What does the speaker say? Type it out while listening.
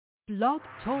Blog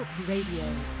Talk Radio.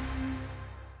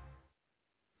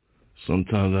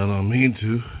 Sometimes I don't mean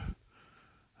to.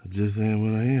 I just am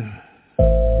what I am.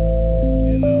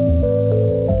 You know?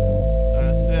 I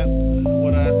accept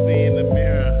what I see in the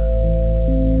mirror.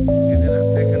 And then I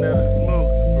take another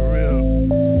smoke, for real.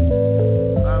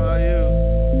 How about you?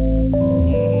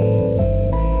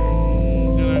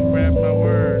 Then I grab my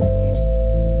word.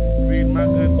 Read my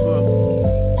good book.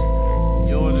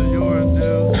 Yours is yours,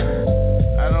 dude.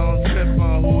 I don't trip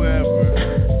on whoever.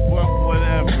 Fuck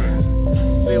whatever.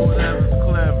 See whatever's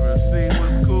clever. See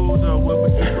what's cool though. What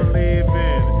would you believe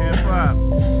in? Hip hop,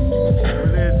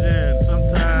 religion.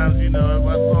 Sometimes, you know, if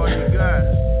that's all you got,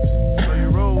 so you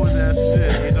roll with that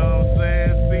shit. You know what I'm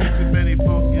saying? See too many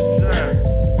folks get shot.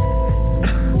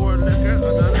 Pour liquor,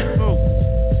 another smoke.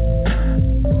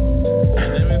 And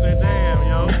then we say, damn,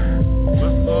 yo,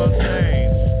 what's gonna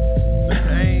change? The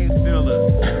pain filler.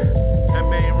 That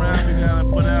main rhyme we gotta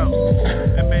put out.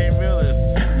 That main realist.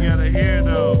 You gotta hear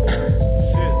though.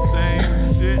 Shit, same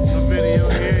shit in the video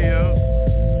here, yo.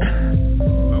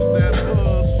 Fuck that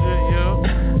bullshit, yo.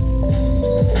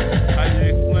 How you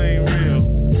explain real?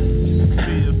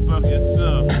 Be your fucking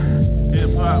self.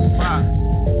 Hip hop pop.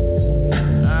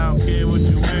 I don't care what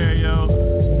you wear, yo.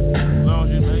 As long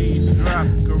as you lead drop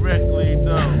correctly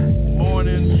though.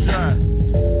 Morning shot.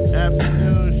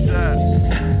 Afternoon shot.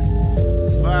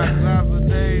 5 times a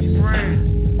day pray.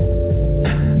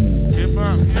 Hip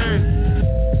hop, yeah.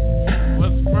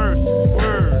 What's first?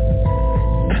 Word.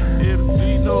 MC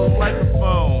no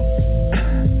microphone.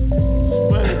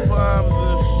 Sweaty palms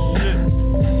and shit.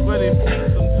 Sweaty feet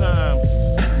sometimes.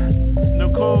 No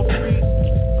cold feet.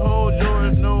 Hold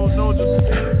yours, no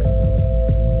dispute.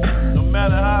 No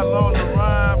matter how long the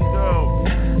rhyme go.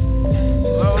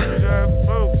 As long as you got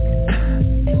smoke.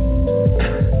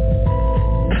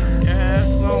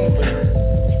 Cash only.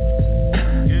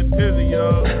 Get busy,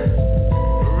 y'all.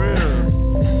 For real.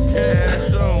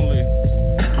 Cash only.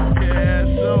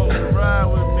 Cash only. Ride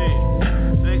with me.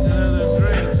 Take another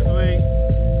drink, sleep.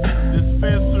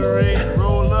 Dispensary.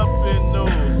 Roll up in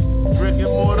those. Brick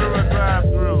and mortar or drive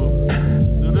through.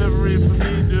 Delivery for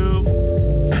me, dude.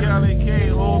 Cali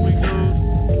can't hold me, dude.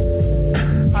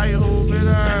 How you hold it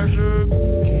out, dude?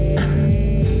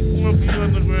 Smoky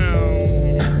underground.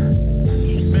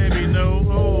 Baby, no,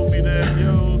 hold me that,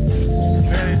 yo.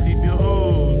 Vanity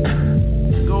behold.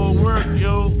 Go work,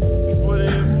 yo. Put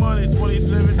in money,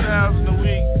 27,000 a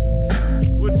week.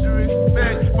 What you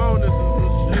expect? Bonuses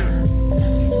and shit.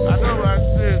 I know I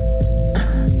shit.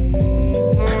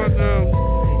 Lord, no.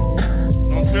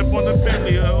 Don't trip on the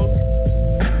Bentley, yo.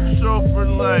 Chauffeur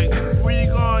like, where you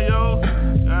going, yo?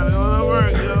 Gotta go to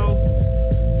work, yo.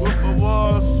 Whoop of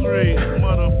Wall Street,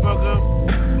 motherfucker.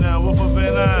 Now whoop of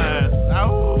Van Nuys.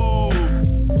 Ow!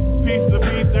 Piece of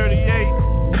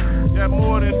B38. Got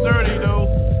more than 30 though.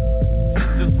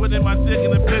 Just putting my dick in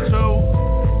the bitch hole.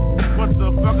 What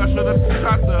the fuck? I should've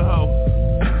shot the hoe.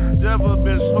 Devil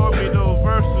bitch, homie though.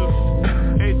 Versus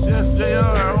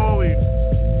HSJR, homie.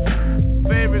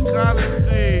 Favorite college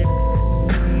team.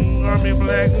 Army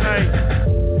Black Knight.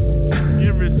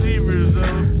 Get receivers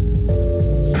though.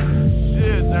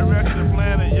 Shit, director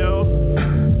planet, yo.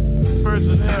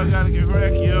 Personnel gotta get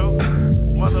wrecked, yo.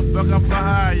 Motherfucker, I'm for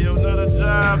high, yo. Another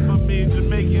job for me.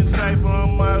 Jamaican type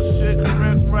on my shit.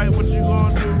 Correct, right? What you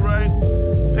gonna do, right?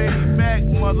 Pay me back,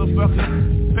 motherfucker.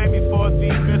 Pay me for a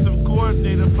defensive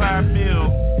coordinator, 5 mil.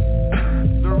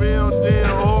 The real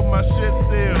deal. Hold my shit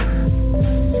still.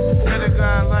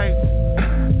 Pentagon like.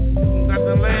 Got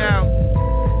the layout.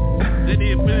 They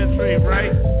need penetrate,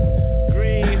 right?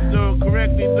 Greens though,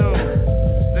 correct me though.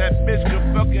 That bitch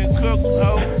can fucking cook,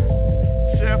 ho.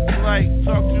 Chef like,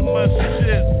 talk too much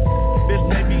shit. Bitch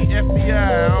may be FBI,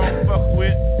 I don't fuck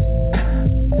with.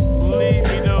 Believe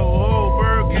me though, whole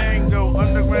ByrdGang though,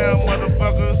 underground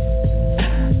motherfuckers.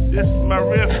 This is my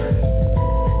riff.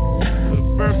 The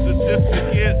birth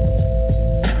certificate.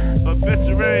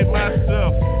 Obituary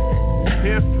myself.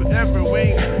 Here forever,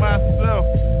 wings myself.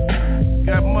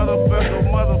 Got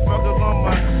motherfuckers on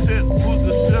my shit. Who's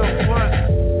the shelf? What?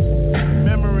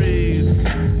 Memories.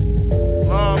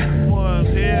 Lost ones,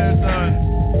 hair done.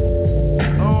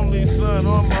 Only son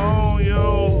on my own, yo.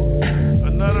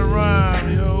 Another rhyme,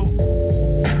 yo.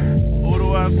 Who do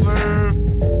I serve?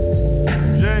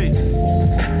 Jay.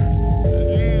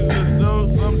 Jesus, though,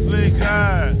 some say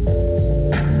God.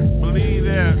 Believe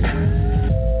that.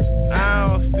 I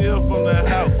don't steal from the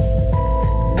house.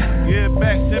 Give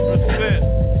back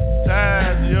 10%.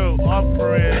 Tithes, yo,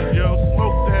 offerings, yo.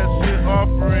 Smoke that shit,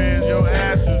 offerings, yo.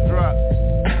 Ashes drop.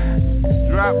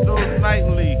 Drop those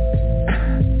nightly.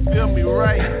 Feel me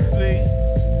right, see.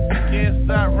 Can't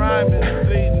stop rhyming,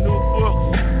 see. New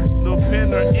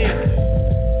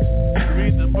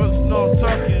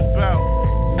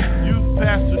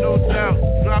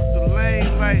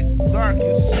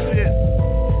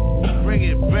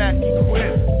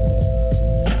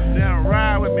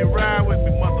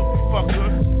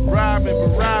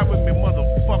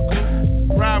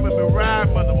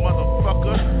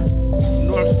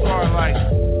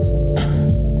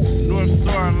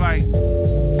like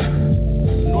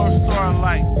North Star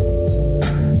light.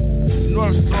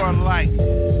 North Star light.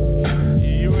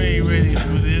 You ain't ready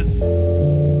for this.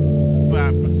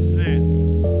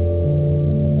 5%.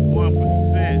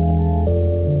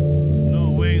 1%.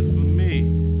 No ways for me.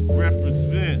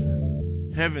 Represent.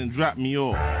 Heaven dropped me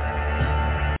off.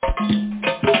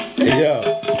 Hey, yo.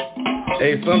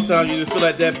 Hey, sometimes you just feel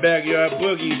like that backyard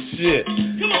boogie shit.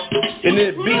 And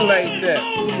it be like that.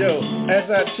 Yo, as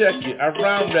I check it, I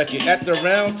round wreck it at the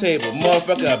round table.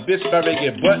 Motherfucker, a bitch about to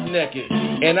get butt naked.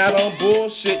 And I don't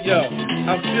bullshit, yo.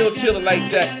 I'm still chillin'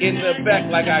 like that in the back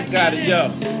like I got it,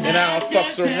 yo. And I don't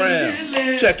fucks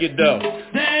around. Check it, though.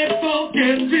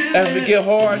 As we get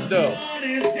hard, though.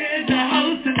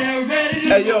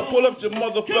 Hey, yo, pull up your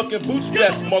motherfucking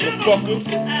bootstraps, motherfucker.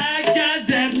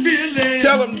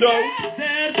 Tell them, though.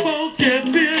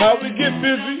 How we get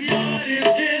busy?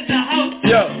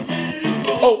 Yo.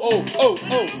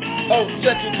 Oh,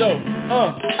 check it though.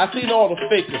 I seen all the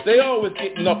fakers. They always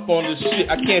getting up on this shit.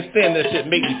 I can't stand that shit.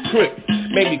 Make me quick.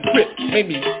 Make me get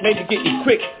you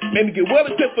quick. Make me get well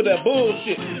equipped for that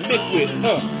bullshit. Liquid,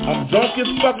 I'm drunk as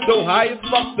fuck though, high as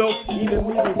fuck though. Even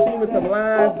we been seeing some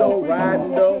lines though,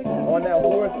 riding though. On that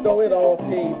horse though, it all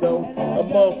paid though. A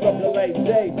motherfucker like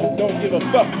Jay, don't give a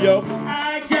fuck, yo.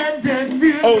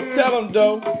 Oh, tell him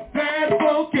though.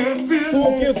 Who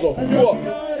gives a fuck?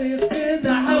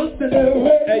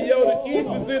 Hey yo, the East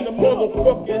is in the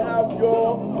motherfucking house,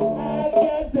 y'all.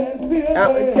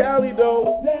 Out in Cali though.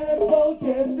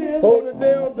 Hold it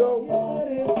down though.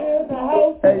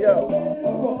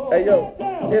 Hey yo,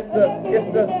 it's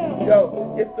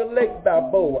the Lake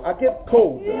Balboa. I get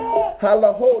colder.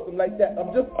 Holla hold them like that.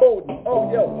 I'm just holding.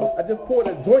 Oh yo, I just poured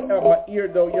a joint out my ear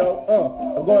though, yo.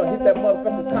 I'm gonna hit that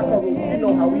motherfucking cockroach. You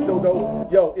know how we do though.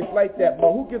 Yo, it's like that,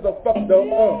 man. Who gives a fuck though?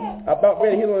 About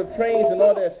ready to hit on the trains and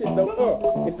all that shit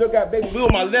though. It still got baby blue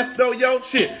on my left though, yo.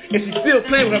 Shit, and she still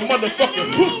playing with her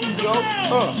motherfucking pussy, yo.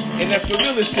 And that's the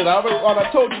realest shit. I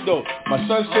told you though. My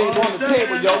sunshade on the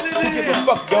table, yo. Who gives a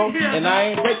fuck though? And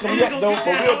I ain't break them yet though,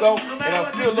 for real though. And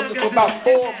I'm still looking for about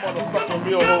 4 motherfucking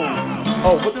real hoes.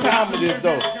 Oh, what time it is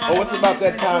though? Oh, what's about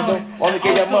that time though? Only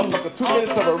gave that motherfucker 2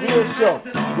 minutes of a real show.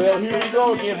 Well, here we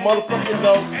go again, motherfucking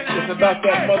though. It's about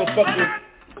that motherfucking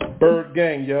Bird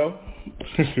Gang, yo.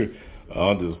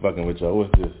 I'm just fucking with y'all.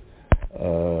 What's this?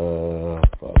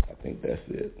 Fuck, I think that's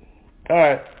it.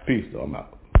 Alright, peace though, I'm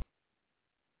out.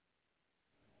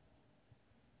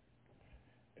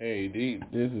 Hey,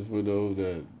 this is for those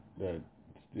that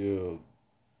still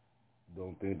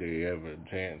don't think they have a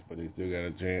chance, but they still got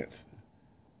a chance.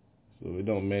 So it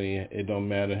don't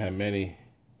matter how many.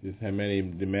 Just how many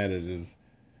matters is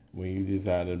when you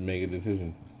decide to make a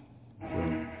decision.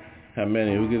 So how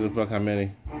many? Who gives a fuck how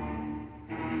many?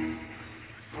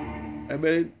 I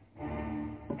bet it.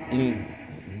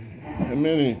 How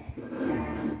many?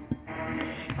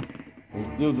 I'm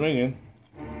still drinking.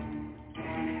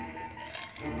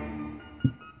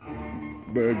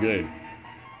 ByrdGang.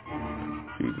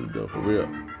 Jesus though, for real.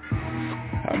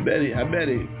 I bet it.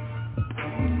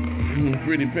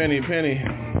 Pretty penny.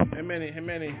 How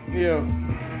many? Yo,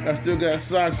 I still got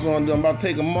socks on though. I'm about to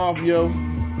take them off, yo.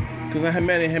 Cause how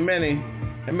many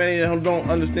don't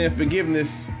understand forgiveness,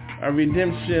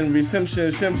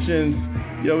 redemptions.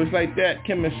 Yo, it's like that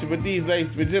chemistry, but these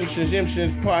like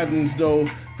redemptions, pardons though.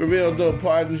 For real though,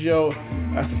 pardons, yo.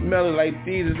 I smell it like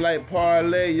these, it's like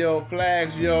parlay, yo.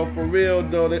 Flags, yo. For real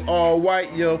though, they all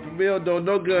white, yo. For real though,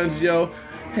 no guns, yo.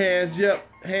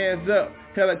 Hands up.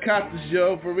 Helicopters,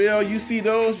 yo. For real, you see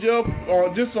those, yo?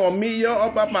 Or just on me, yo.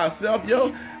 All by myself,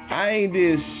 yo. I ain't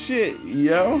did shit,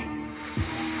 yo.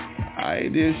 I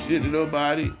ain't did shit to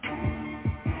nobody.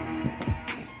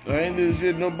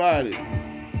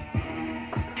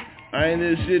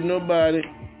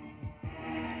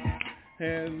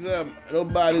 Hands up.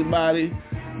 Nobody body.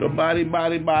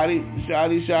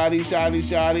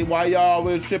 Shoddy. Why y'all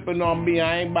always tripping on me?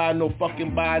 I ain't by no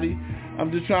fucking body. I'm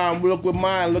just trying to look with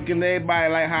mine, looking at everybody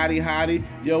like hottie.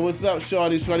 Yo, what's up,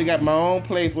 shorty? Got my own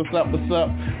place. What's up?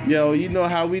 Yo, you know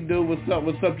how we do. What's up?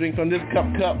 Drink from this cup.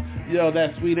 Yo,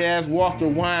 that sweet ass Walter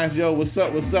wines. Yo, what's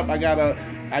up? I got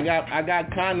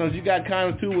condoms. You got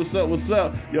condoms too. What's up?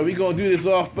 Yo, we gonna do this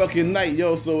all fucking night.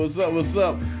 Yo, so what's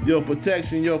up? Yo,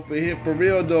 protection. Yo, for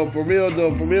real though.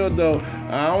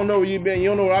 I don't know where you been. You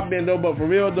don't know where I've been though. But for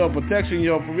real though, protection.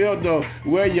 Yo, for real though.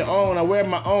 Wear your own. I wear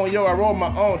my own. Yo, I roll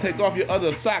my own. Take off your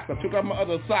other socks. I took off my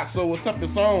other socks. So what's up?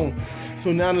 It's on.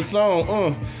 So now the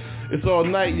song. It's all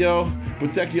night, yo.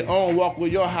 Protect your own. Walk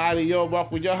with your hottie, yo.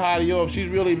 If she's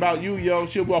really about you, yo,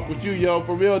 she'll walk with you, yo.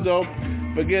 For real though.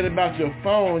 Forget about your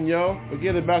phone, yo. You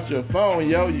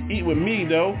eat with me,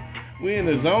 though. We in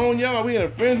the zone, yo? We in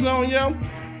the friend zone, yo?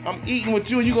 I'm eating with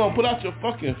you and you gonna put out your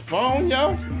fucking phone,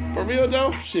 yo? For real,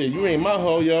 though? Shit, you ain't my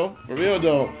hoe, yo. For real,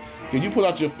 though. If you pull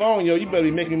out your phone, yo, you better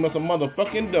be making me some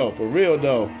motherfucking dough. For real,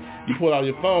 though. You pull out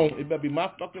your phone, it better be my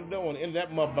fucking dough on the end of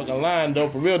that motherfucking line,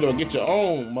 though. For real, though. Get your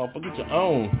own, motherfucker. Get your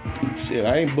own. Shit,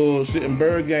 I ain't bullshitting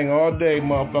ByrdGang all day,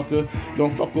 motherfucker.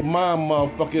 Don't fuck with my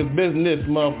motherfucker. It's business,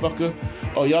 motherfucker.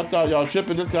 Oh, y'all thought y'all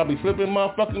tripping? This guy be slipping,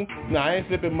 motherfucker? Nah, I ain't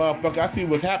slipping, motherfucker. I see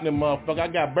what's happening, motherfucker. I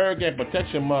got ByrdGang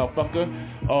protection,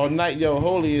 motherfucker. All night, yo,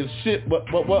 holy as shit.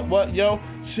 What, yo?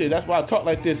 Shit, that's why I talk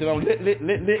like this. And I'm lit,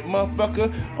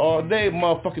 motherfucker. All day,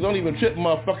 motherfucker. Don't even trip,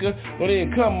 motherfucker. Don't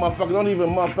even come, motherfucker. Don't even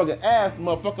motherfucker ask,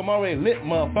 motherfucker. I'm already lit,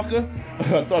 motherfucker.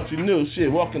 I thought you knew. Shit,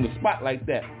 walk in the spot like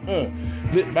that.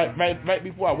 Lit right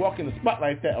before I walk in the spot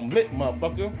like that. I'm lit,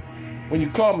 motherfucker. When you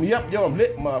call me up, yo, I'm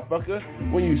lit,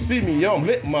 motherfucker. When you see me, yo, I'm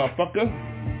lit, motherfucker.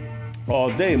 All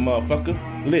day,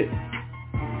 motherfucker. Lit.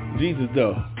 Jesus,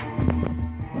 though.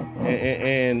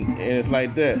 And it's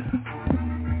like that.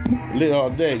 Lit all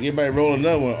day. Everybody roll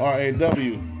another one.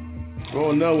 R-A-W.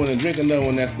 Roll another one and drink another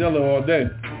one. That's Stella all day.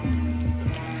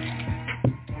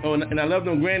 Oh, and I love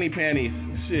them granny panties.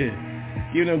 Shit.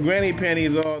 Give them granny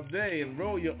panties all day and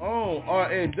roll your own.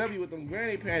 R-A-W with them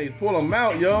granny panties. Pull them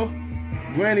out, yo.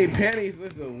 Granny panties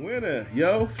is a winner,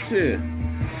 yo. Shit.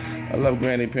 I love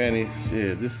granny panties.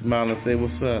 Shit. Just smile and say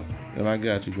what's up. And I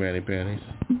got you, granny panties.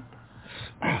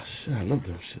 Ah, shit. I love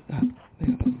them shit. I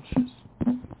love them shit.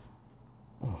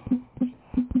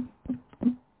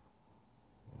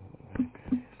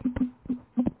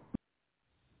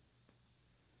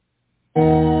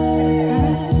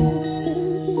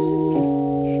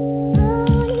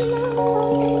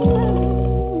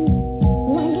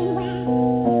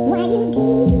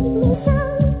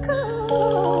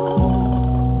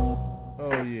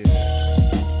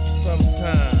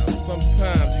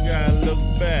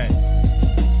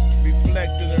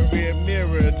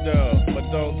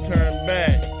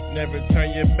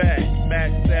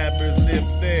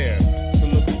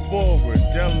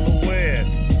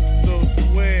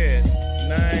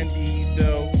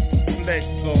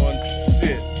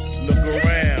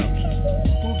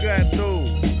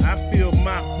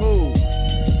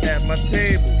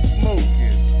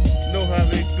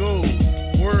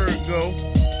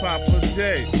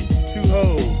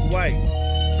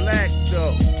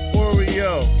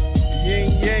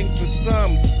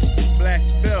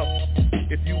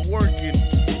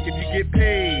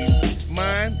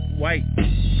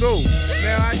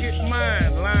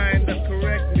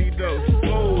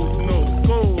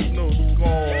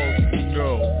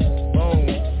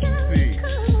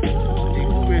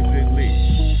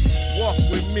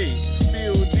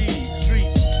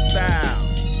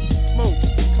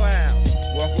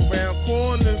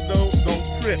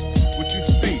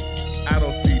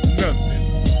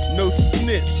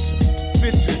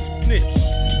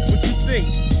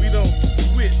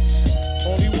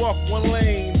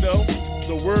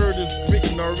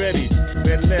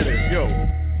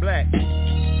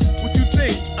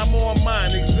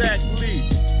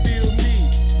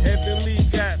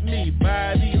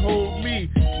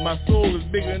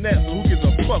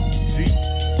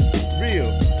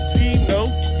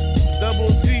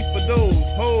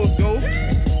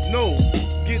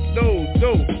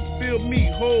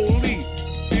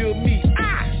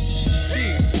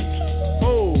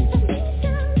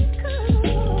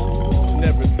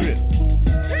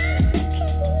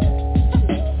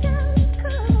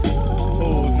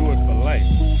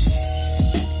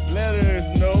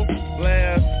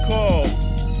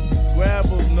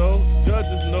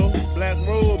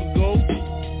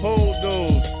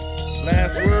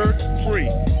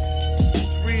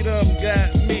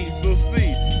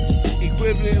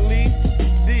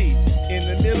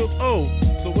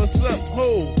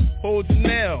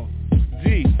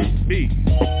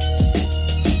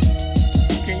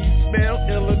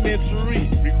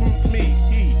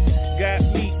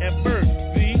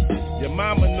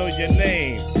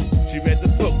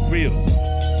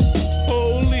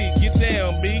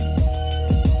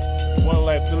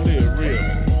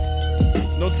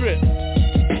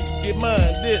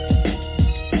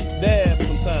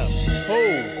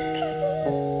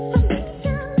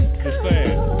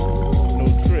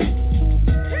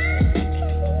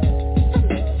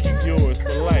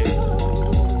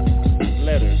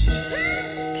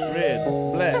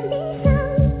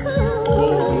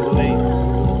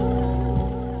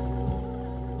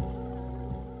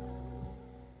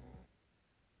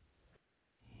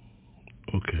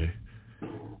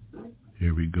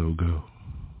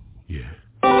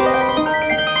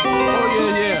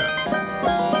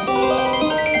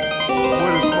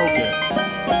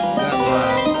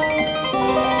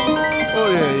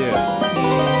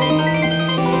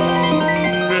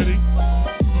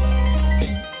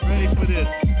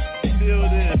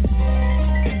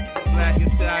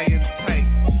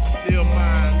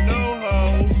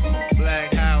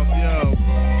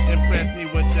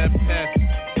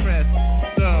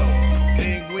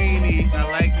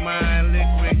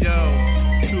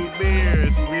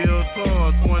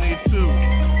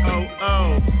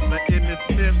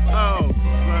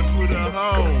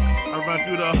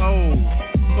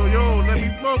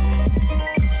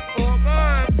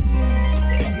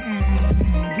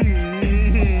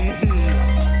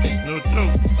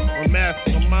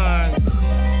 mind.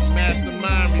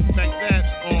 Mastermind, respect that.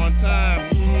 On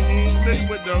time.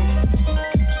 Liquid though.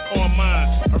 On mine.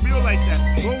 I real like that.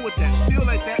 Go with that. Feel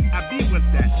like that. I be with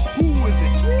that. Who is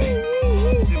it?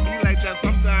 It be like that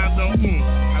sometimes though.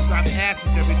 I stop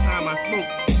asking every time I smoke.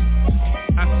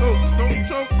 I smoke. Don't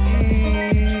choke.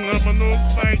 I'm a no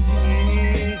fight.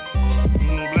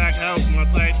 Black house, my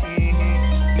type.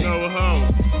 No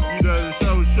ho. You does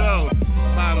show.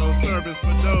 Bottle service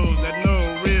for those that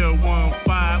know real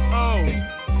 150.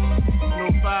 No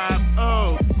 50.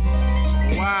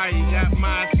 Why you got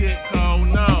my shit cold?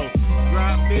 No.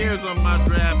 Drop beers on my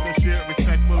draft and shit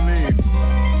respectfully.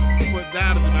 Put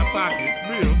dollars in my pocket.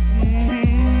 Real.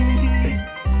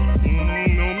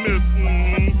 No miss.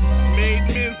 Made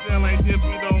men sound like this,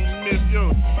 we don't miss yo.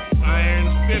 Iron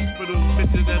fist for those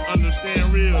bitches that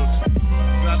understand real.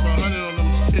 Drop 100 on them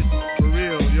shit for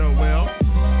real, yo. Well,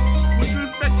 would you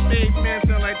expect to make men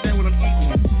sound like that when I'm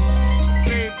eating?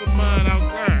 Trade for mine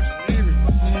outside.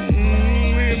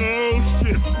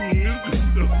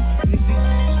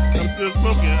 I'm still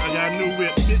smoking. I got a new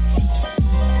whip, bitch.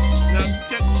 Now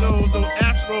check those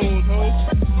afros, ho.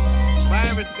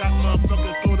 Virus got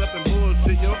motherfuckers sold up in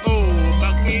bullshit, yo. Oh,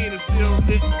 my queen is still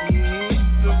lit.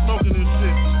 Still smoking this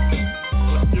shit.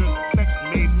 What you expect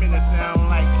made minutes sound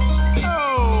like?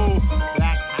 Oh,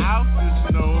 black houses,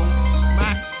 no.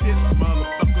 My shit,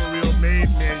 motherfucker, real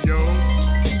made man, yo.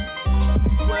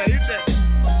 Well, hit that.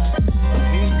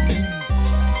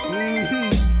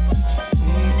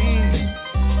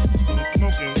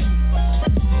 Smoking.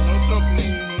 No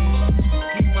talking.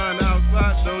 Keep mine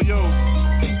outside, though, yo.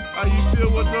 How you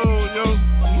feel with those, yo?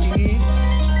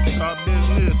 Talk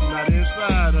business, not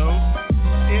inside, ho.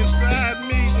 Inside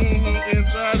me,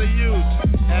 inside of you.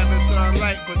 Avatar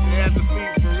light, but you have to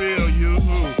speak for real, you.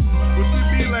 Would you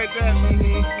be like that?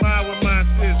 Smile with my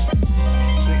sis.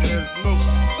 Take that smoke.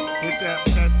 Hit that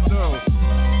pesto.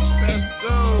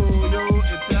 Pesto, yo.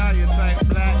 Italian type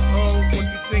black. Oh, what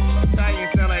you think? Italian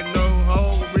sound like no ho,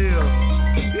 real.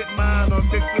 Hit mine on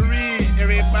victory.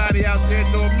 Everybody out there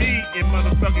know me. And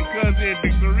motherfucking cousin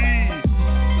victory.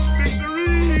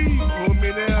 Victory. Hold me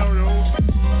down, yo.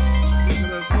 Look at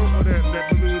that smoke for that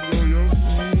balloon, yo.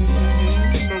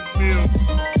 Smoke bill.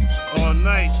 All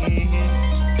night.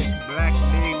 Black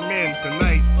made men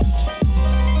tonight.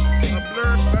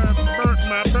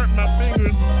 I burnt my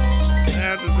fingers.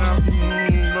 Ashes out.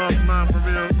 Lost mine for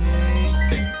real.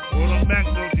 Hold them back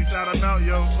though. She shot them out,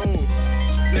 yo. Oh,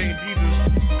 thank Jesus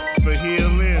for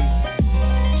healing.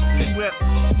 He wept.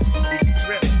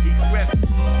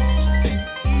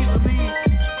 Easily.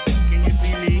 Can you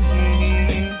see me?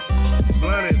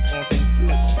 Blunted on some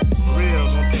shit. Real,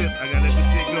 on tip. I gotta let this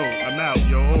shit go. I'm out,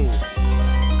 yo.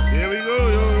 Here we go,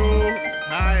 yo.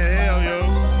 High as hell, yo.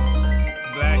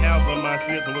 Black house on my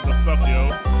shit, so what the fuck, yo?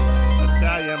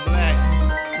 Italian black,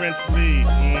 French lead.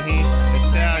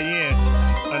 Italian,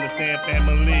 understand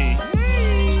family.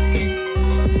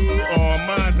 On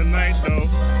mine tonight, though.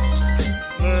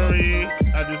 Sorry,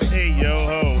 I just ate, yo,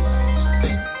 ho.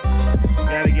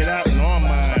 Gotta get out and on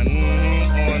mine.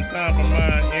 On time for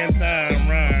mine, in time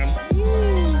rhyme.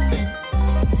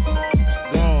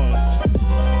 Gone.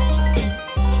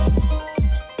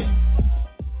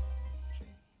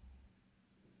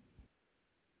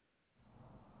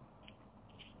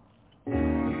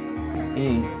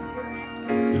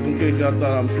 Just in case y'all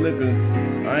thought I'm slipping,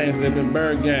 I ain't slipping.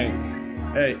 ByrdGang.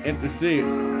 Hey, intercede.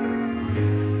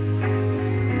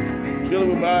 Kill it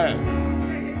with my eye.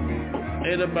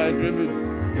 Ain't nobody dripping.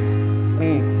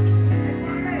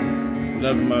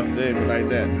 Love my savior like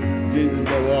that. Jesus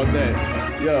go all day.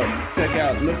 Yo, check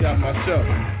out, look out my show.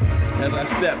 As I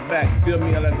step back, feel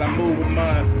me as I move with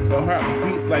mine. The heart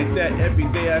beats like that, every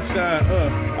day I shine.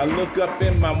 I look up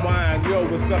in my mind, yo,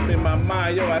 what's up in my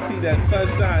mind? Yo, I see that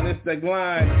sunshine, it's the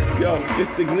glide. Yo, it's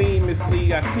the gleam to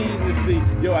see, I seamlessly.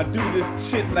 Yo, I do this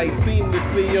shit like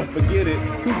seamlessly, yo, forget it.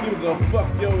 Who gives a fuck,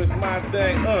 yo, it's my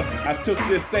thing. I took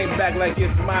this thing back like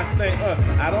it's my thing.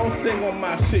 I don't sing on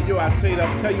my shit, yo, I say that,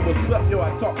 tell you what's up, yo,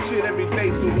 I talk shit every day,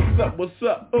 so what's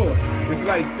up, it's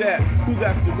like that. Who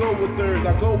got to go with theirs?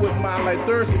 I go with mine like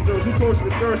thirst with thirst. Who curse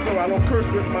with thirst? So I don't curse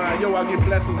with mine, yo, I get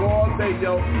blessings all day,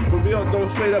 yo. For real though,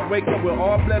 straight up wake up with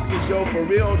all blessings, yo. For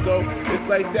real though, it's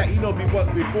like that. You know me once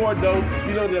before though.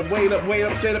 You know that wait up,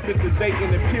 straight up, it's the date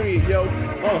in the period, yo.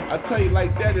 I tell you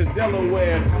like that is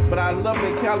Delaware, but I love it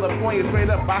in California, straight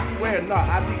up. I swear, no,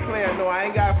 I declare, no, I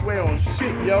ain't gotta swear on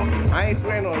shit, yo. I ain't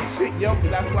swearing on shit, yo,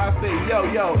 cause that's why I say, yo,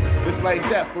 it's like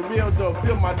that. For real though,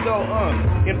 fill my dough,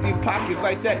 empty pockets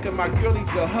like that, cause my girlie's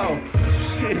a hoe.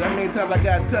 Shit, how many times I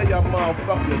gotta tell y'all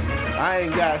motherfuckers, I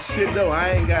ain't got shit though,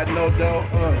 I ain't got no dough,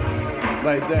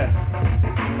 like that.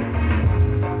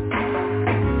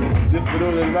 Just for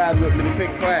those that ride with me, the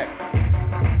click clack.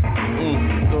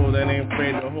 So that ain't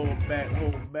afraid to hold back.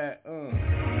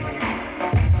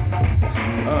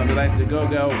 They like to go,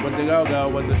 with the go,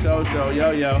 with the show,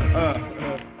 yo.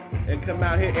 And come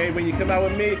out here, hey, when you come out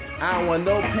with me, I don't want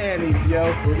no panties,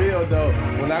 yo, for real though.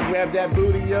 When I grab that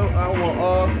booty, yo, I want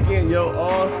all skin, yo,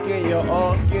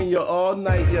 all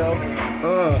night, yo.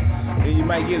 And you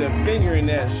might get a finger in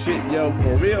that shit, yo,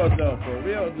 for real though.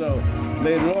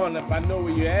 Later on, if I know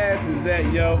where your ass is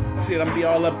at, yo, shit, I'm be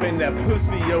all up in that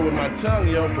pussy, yo, with my tongue,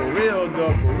 yo, for real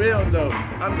though.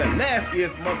 I'm the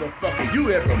nastiest motherfucker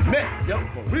you ever met, yo,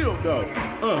 for real though.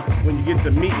 When you get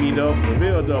to meet me though, for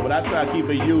real though, but I try to keep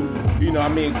it cool.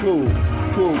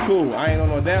 I ain't on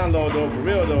no download though, for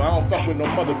real though. I don't fuck with no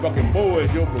motherfucking boys,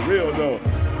 yo, for real though.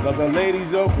 Love them ladies,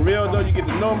 yo, for real though. You get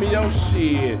to know me, yo,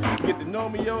 shit. Get to know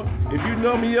me, yo. If you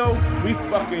know me, yo, we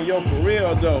fucking, yo, for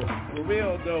real though. Every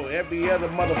other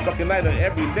motherfucking night or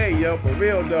every day, yo, for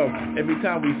real though. Every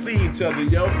time we see each other,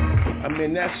 yo, I'm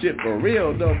in that shit for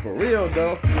real though.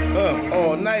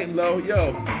 All night low,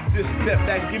 yo. Just step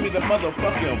back, give me the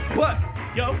motherfucking butt,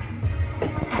 yo.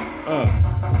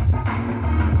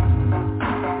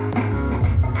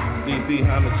 DC,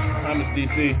 how much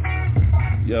DC?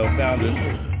 Yo, found it.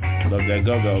 Love that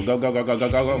go.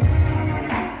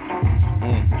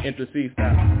 Enter C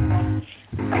style.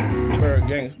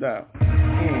 ByrdGang style.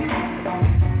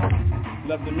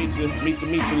 Love to meet you,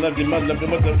 love your mother,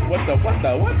 what?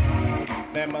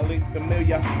 Family,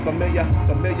 familiar.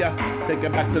 Take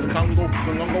it back to the Congo.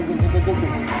 Congo.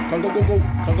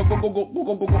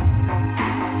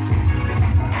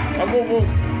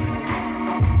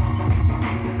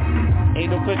 Ain't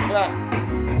no quick clap.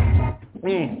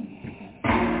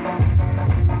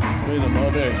 Freedom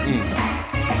all day.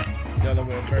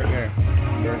 Delaware,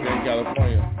 ByrdGang,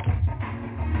 California.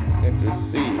 Enter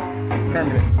C.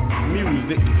 Permanent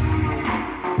music.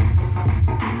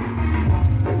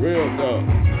 For real though.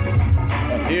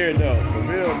 I'm here though. For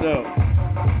real though.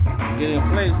 Get in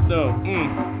place though.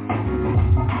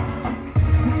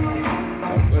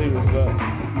 I'll tell you what's up.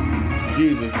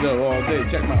 Jesus though, all day.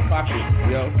 Check my pocket,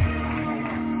 yo.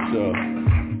 So,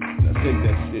 now take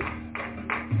that shit.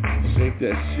 Shake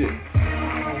that shit.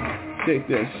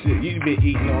 You been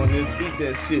eating on this. Eat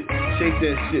that shit. Shake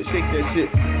that shit.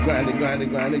 Grind it.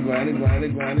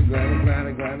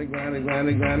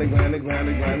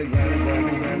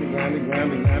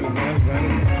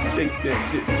 Shake that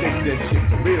shit.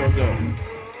 For real though.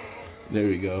 There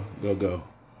we go. Go.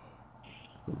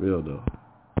 For real though.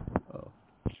 Oh.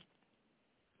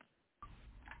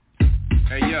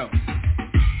 Hey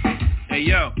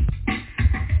yo.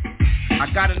 I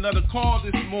got another call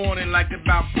this morning, like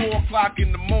about 4 o'clock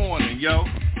in the morning, yo.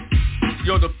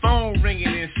 Yo, the phone ringing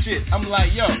and shit. I'm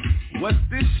like, yo, what's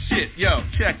this shit? Yo,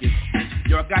 check it.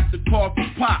 Yo, I got the call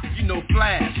from Pop, you know,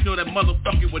 Flash. You know that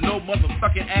motherfucker with no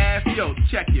motherfucking ass. Yo,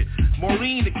 check it.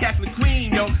 Maureen, the Catholic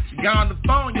Queen, yo. She got on the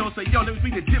phone, yo, say, yo, let me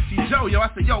speak to Gypsy Joe, yo. I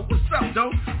said, yo, what's up,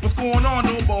 Joe? What's going on,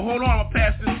 though? But hold on, I'm gonna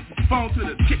pass this phone to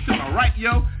the chick to my right,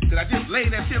 yo. Cause I just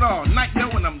laid that shit all night, yo,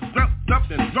 and I'm drunk up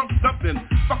and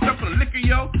fucked up on the liquor,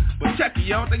 yo. But check it,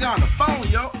 yo, they got on the phone,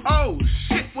 yo. Oh,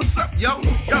 shit, what's up, yo?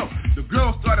 Yo, the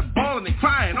girl started bawling and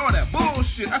crying, all that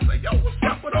bullshit. I said, yo, what's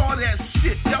up with all that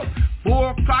shit, yo?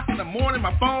 4 o'clock in the morning,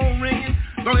 my phone ringing.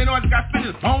 Don't they know I just got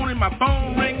finished boning, my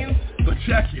phone ringing? But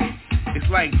check it. It's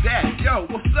like that. Yo,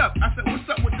 what's up? I said, what's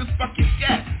up with this fucking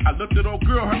cat? I looked at old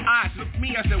girl, her eyes. She looked at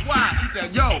me. I said, why? She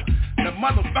said, yo, the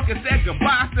motherfucker said goodbye.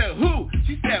 I said, who?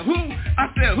 She said, who? I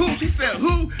said, who? She said,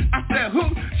 who? I said,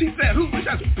 who? She said, who? Bitch,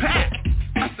 that's Pat.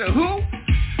 I said, who?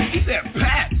 She said,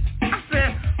 Pat. I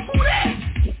said, who that?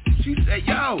 She said,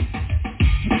 yo,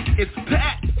 it's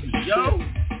Pat. Yo,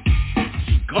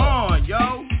 she gone,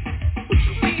 yo. What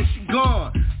you mean she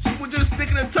gone? She was just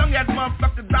sticking her tongue at the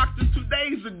motherfucking doctor 2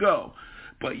 days ago.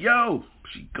 But yo,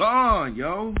 she gone,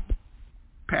 yo.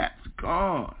 Pat's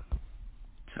gone.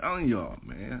 Telling y'all,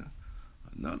 man.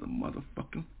 Another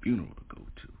motherfucking funeral to go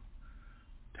to.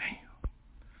 Damn.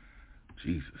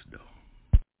 Jesus, though.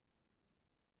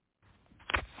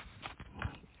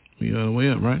 We on the way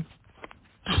up, right?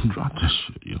 Drop this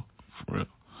shit, yo. For real.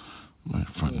 Right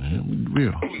in front of him. We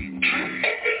real.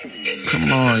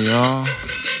 Come on, y'all.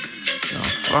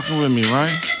 Y'all fucking with me,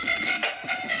 right?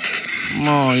 Come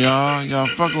on, y'all. Y'all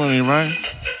fucking with me, right?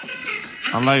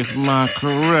 I like my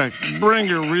correct. Bring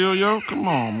it real, yo. Come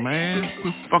on, man.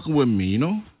 Quit fucking with me, you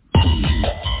know?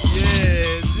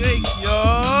 Yeah, Jake,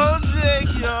 y'all.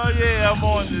 Yeah, I'm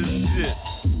on this shit.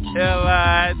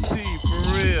 L-I-T, for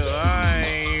real. I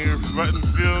ain't fucking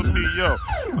feel me, yo.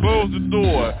 Close the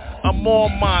door. I'm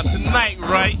on mine tonight,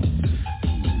 right?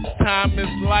 time is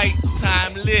light,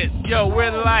 time lit. Yo,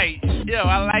 we're light. Yo,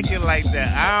 I like it like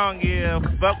that. I don't give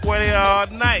a fuck where they are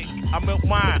all night. I'm in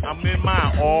mine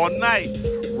all night.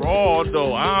 Raw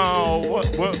though. I don't,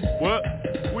 what?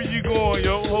 Where you going,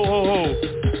 yo? Ho.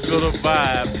 Feel the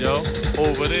vibe, yo.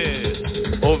 Over there,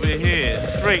 over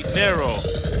here, straight, narrow.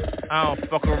 I don't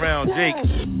fuck around, Jake.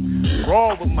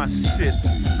 Raw with my shit,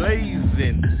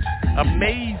 blazing.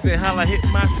 Amazing how I hit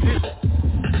my shit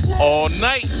all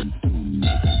night.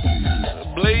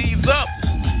 Blaze up.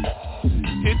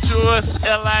 Hit yours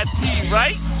L-I-T,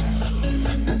 right?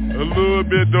 A little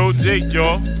bit though, Jake,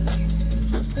 y'all.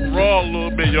 Raw a little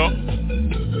bit, y'all.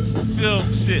 Still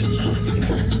shit.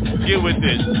 Get with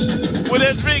this. Where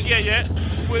that drink at, yeah?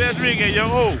 Where that drink at, yo?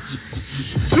 Oh.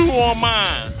 2 on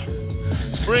mine.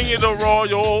 Bring it to Raw,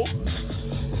 yo.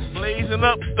 Blazing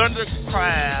up thunder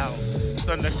clouds,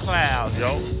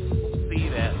 yo. See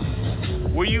that?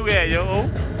 Where you at, yo?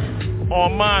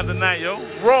 On mine tonight, yo.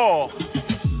 Raw.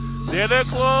 There the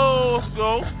clothes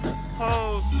go.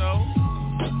 Hoes no.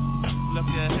 Look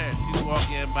at her. She's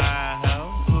walking by, ho.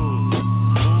 Ooh,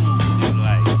 she's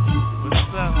like,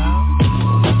 what's up, ho?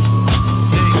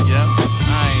 Hey, yo. I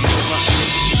ain't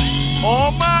fucking.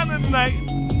 On mine tonight.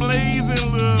 Blazing a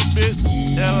little bit.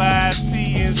 L-I-T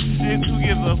and shit. Who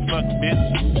gives a fuck, bitch?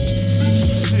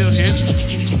 Still hit.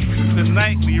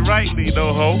 Tonightly, rightly,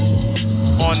 though, ho.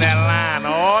 On that line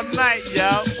all night,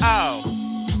 y'all. Oh.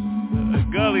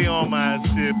 Gully on my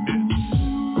shit, bitch.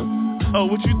 Oh,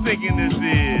 what you thinking this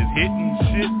is? Hitting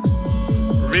shit?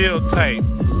 Real tight.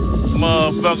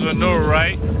 Motherfucker, know,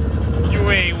 right?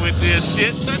 You ain't with this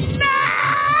shit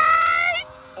tonight.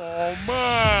 Oh,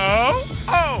 my.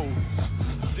 Oh.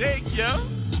 Jake, yo.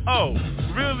 Oh.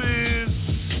 Really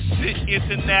shit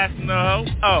international, ho.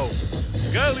 Oh.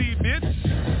 Gully,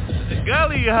 bitch.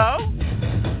 Gully, ho.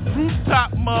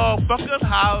 Rooftop motherfuckers,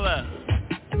 holla.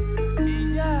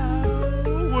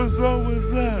 What's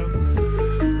up?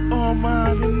 Oh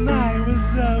my tonight,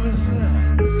 what's up?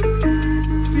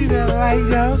 See that light,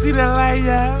 yo? Who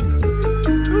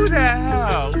the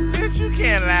hell? Bitch, you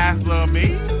can't last on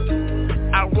me.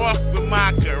 I walk with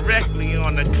mine correctly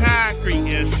on the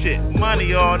concrete and shit.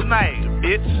 Money all night,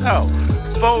 bitch, ho.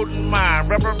 Folding mine,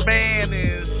 rubber band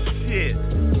and shit.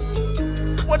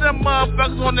 What the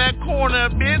motherfuckers on that corner,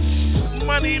 bitch?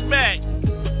 Money back.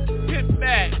 Hit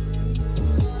back.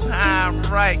 I'm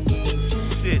right,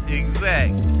 shit,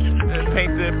 exact.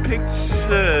 Paint the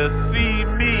picture, see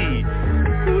me.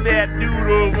 Who that dude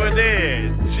over there?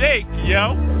 Jake,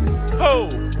 yo. Ho,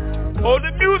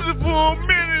 the music for a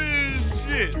minute and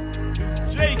shit.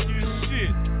 Jake is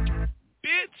shit.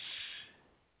 Bitch.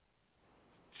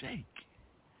 Jake.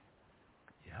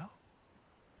 Yo.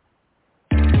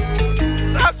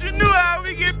 Thought you knew how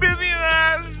we get busy in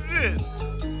our shit.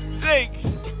 Jake,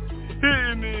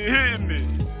 hitting me.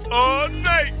 All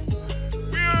night,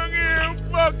 we on here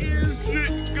fucking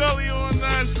shit, Gully on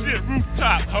that shit,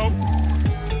 rooftop, ho.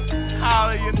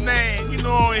 Holler your name, you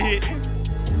know I'm hitting.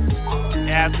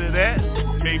 After that,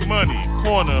 make money,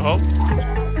 corner, ho.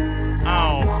 I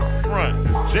don't front,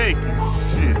 Jake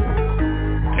and shit.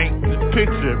 Paint the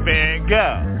picture, Van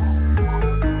Gogh.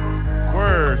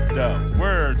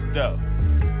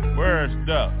 Words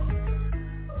though.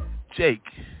 Jake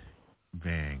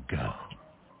Van Gogh.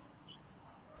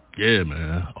 Yeah,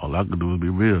 man. All I could do is be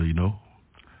real, you know.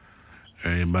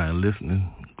 Everybody listening,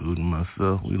 including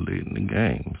myself, we late in the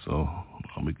game. So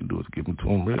all we can do is give them to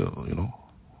them real, you know.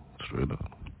 Straight up.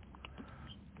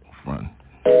 Front.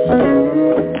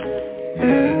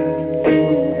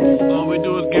 Yeah. All we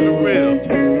do is give it real.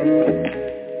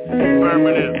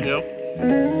 Permanent, yo.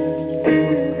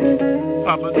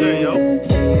 Poppa J, yo.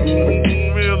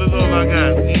 Real is all I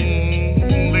got.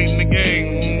 Late in the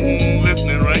game.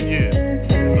 Listening right here.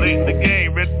 Late in the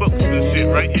game, read books and shit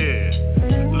right here.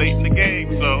 Late in the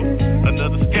game, so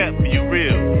another scat for you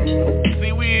real.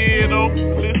 See, we here though,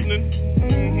 listening,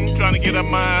 trying to get our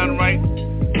mind right,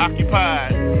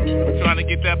 occupied, trying to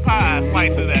get that pie,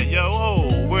 slice of that, yo,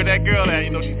 oh, where that girl at, you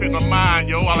know, she fit my mind,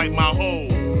 yo, I like my whole.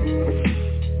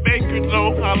 Baker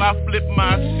though, how I flip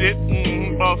my shit,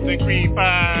 Boston cream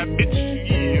pie, bitch,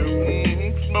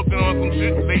 yeah, smoking on some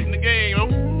shit, late in the game, yo.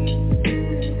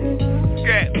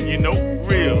 Scat, you know,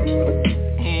 real.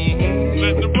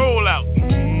 Letting it roll out.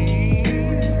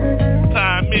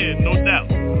 Time in, no doubt.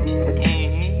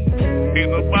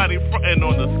 Ain't nobody frontin'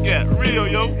 on the scat. Real,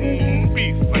 yo.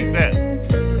 Peace, like that.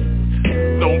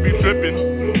 Don't be trippin'.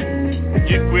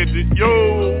 Get with it, yo.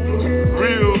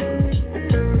 Real.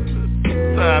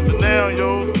 Time to now,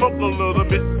 yo. Smoke a little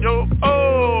bit, yo.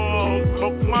 Oh,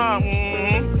 smoke my,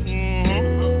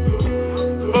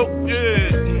 Smoke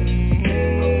good.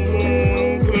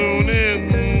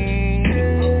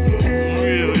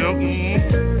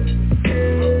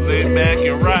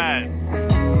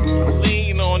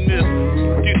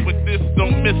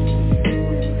 don't miss.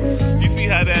 You see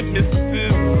how that missus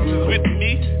is with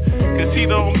me? Cause she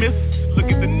don't miss. Look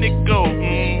at the Nico,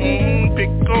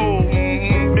 Pico,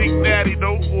 Big Daddy,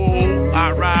 though. Oh,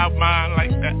 I ride mine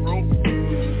like that, bro.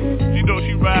 You know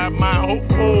she ride mine, oh,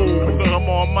 I'm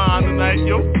on mine tonight,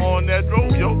 yo, on that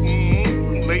road, yo,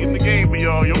 late in the game for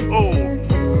y'all, yo, oh.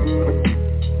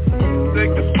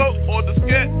 Take the smoke or the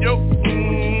scat, yo,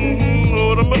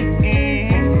 load them up,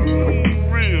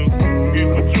 real, get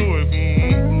my choice,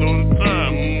 know the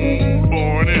time,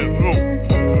 born in, oh.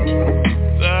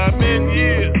 Time in,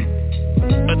 yeah.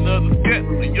 Another scat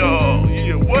for y'all,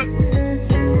 yeah, what?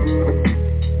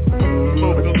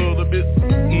 Smoke a little bit,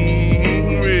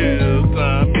 real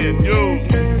time in, yo.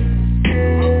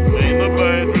 Ain't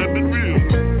nobody rapping real.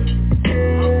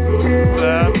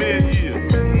 Time in, yeah.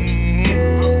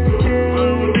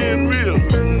 Load in real.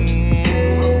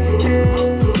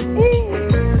 Woo.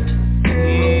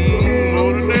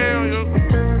 Load it down, yo.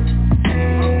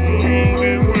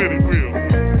 Get with it real.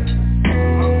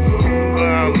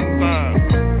 Time.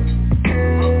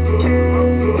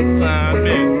 Time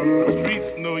in.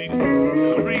 Streets know you.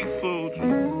 Street soldier.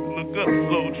 Look up,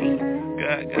 soldier.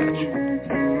 God got you.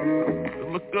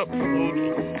 Look up,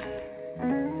 soldier.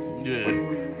 Yeah.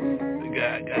 The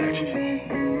God got you.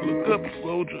 Look up,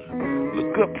 soldier.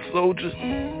 Look up, soldier.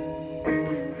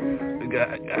 The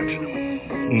God got you.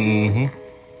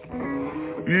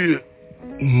 Yeah.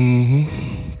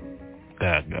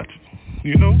 God got you.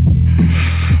 You know?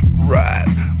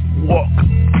 Ride. Walk.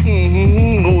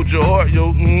 Hold your heart, yo.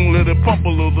 Let it pump a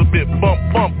little bit.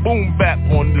 Bump, boom, back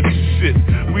on this shit.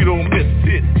 We don't miss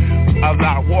it. As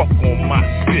I walk on my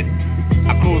shit.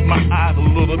 I close my eyes a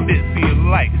little bit, see a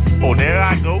light. Oh, there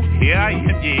I go. Here I am.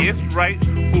 Yeah, it's right.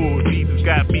 Oh, Jesus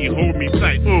got me. Hold me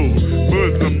tight. Oh,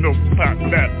 bosom, no pop,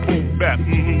 that, boom, back.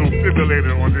 No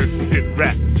fibrillator on this shit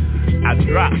rap. I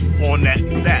drop on that,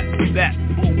 boom,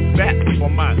 back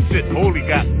on my shit. Holy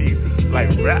got me. Like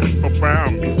wrap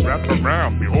around me,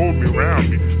 hold me around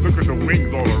me. Look at the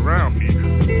wings all around me.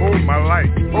 Hold my light.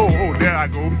 Oh, there I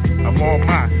go. I'm on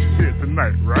my shit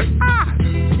tonight, right?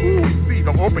 Ooh, see,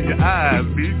 don't open your eyes,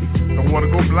 B. Don't want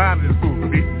to go blind in this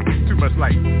food, B. Too much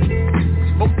light.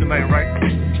 Smoke tonight, right?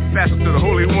 Faster to the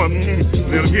Holy One.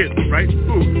 Little hit, right?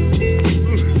 Ooh.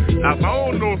 Now my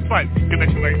own nose fight.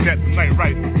 Connection like that tonight,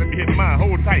 right? Let me hit mine.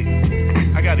 Hold tight.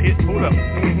 I got to hit. Hold up.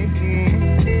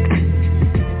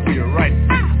 You're right.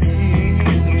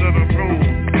 Another road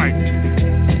right.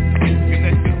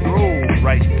 Connection road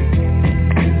right.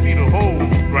 See the hole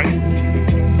right.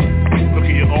 Look at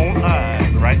your own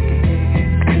eyes right.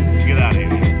 Get out of here.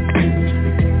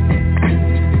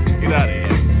 Get out of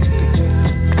here.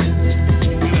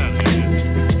 Get out of here.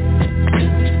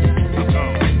 I'm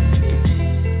gone.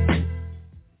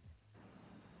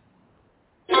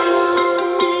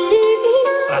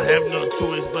 I have no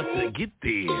choice but to get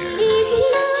there.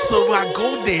 So I go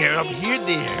there, I'm here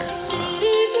there.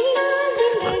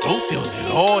 My throat feels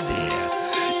it all there.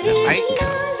 The night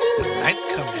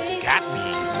comes, and got me.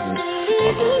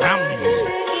 All around me.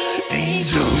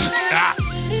 Angels,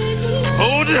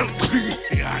 hold them.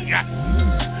 I got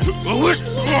well, what's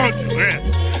wrong with that?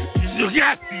 You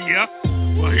got me, yeah?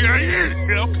 Well, here I am,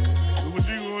 yeah. What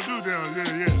you gonna do down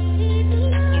there, yeah?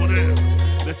 Go there.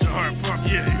 Let your heart pump,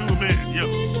 yeah, you man, yo.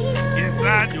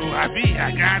 Inside your I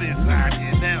got inside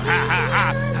here now,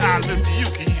 ha, look at you,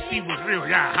 can you see what's real,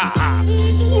 yeah, ha,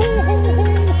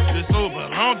 this soul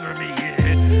belongs to me, yeah,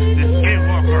 this can't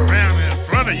walk around in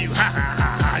front of you,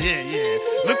 ha, yeah,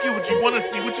 look at what you want to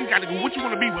see, what you got to go, what you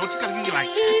want to be, what you got to be like,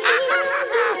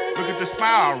 look at the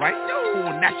smile, right,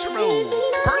 yo, natural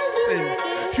person,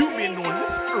 human on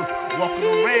this earth, walking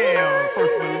around,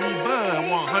 first believer,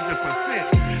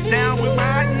 100%, down with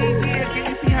my yeah, can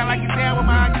you see how I get down with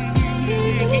my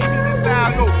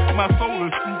yeah, yo, my soul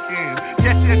is speaking.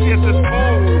 Yes, the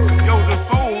soul. Yo, the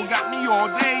soul got me all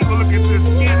day. But look at this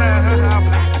skin, black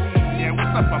me. Yeah,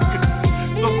 what's up, I'm good.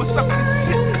 So what's up, this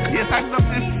shit? Yes, I love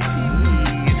this shit.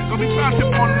 So we trying to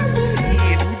on this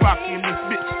shit. We rockin' this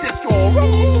bitch, that's all. 1,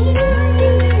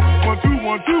 2,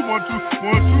 1, 2, 1, 2,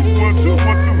 1, 2, 1, 2,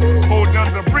 1, 2. Hold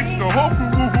down the bricks, the whole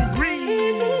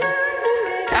green.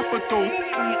 Capital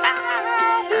C.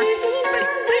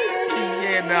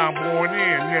 Now I'm born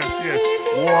in, yes,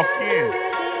 walk in.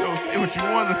 Yo, say what you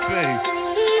want to say.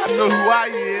 I know who I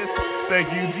is.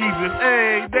 Thank you, Jesus.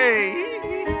 Hey, day.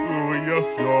 Oh, yes,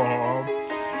 y'all.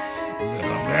 Yes,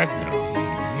 I'm back now.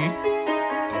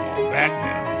 I'm back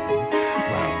now.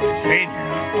 Papa Jane,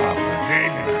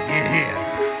 yeah.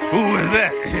 Who is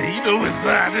that? You know what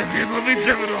side this is. Let me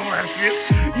jump it on my shit.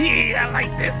 Yeah, I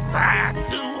like this side,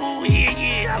 too.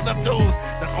 yeah, I love those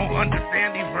that don't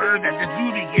understand these words that the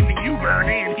Judy giving you burn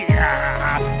in.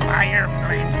 Yeah, my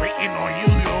airplane's waiting on you,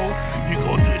 yo. You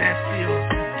go through that steel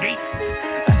gate,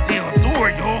 that steel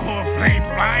door, yo. Plane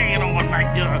flying on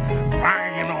like yeah.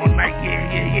 Might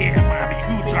be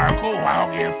you charcoal. I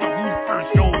don't give a fuck who's first,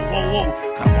 yo. Whoa.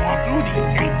 Come on through these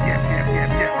gates, yes.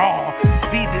 Oh,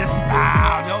 see this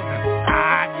style, yo, this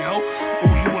side, yo. Oh,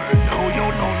 you wanna know,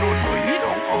 yo? No, you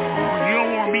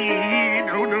don't want me in here.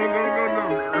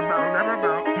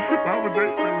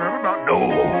 No.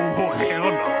 No,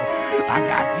 hell no. I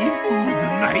got these fools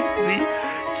tonight, see?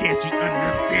 Can't you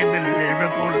understand the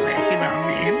lyrical lane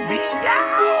I'm in? Me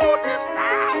down, this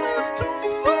style is too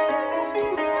smooth,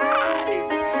 too nice.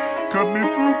 Coming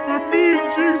through for me,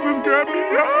 Jesus got me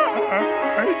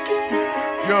high.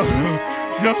 Yo, Lord,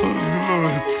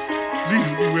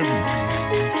 Jesus be with me.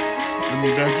 Let me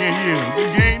back in here. The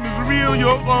game is real,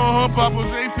 yo. Papa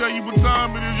J tell you what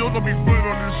time it is, yo. Don't be putting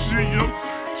on this shit, yo.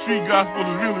 Street gospel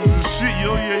is real as this shit,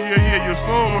 yo. Yeah. Your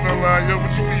soul on the line, yo. What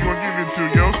you think you gonna give it to,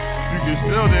 yo? You can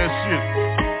sell that shit.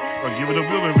 Or give it a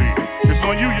willingly. It's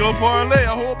on you, yo. Parlay.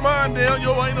 I hold mine down,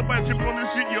 yo. I ain't nobody tripping on this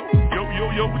shit, yo. Yo.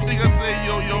 What you think I say,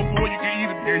 yo? Boy, you can eat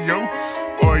it there, yo.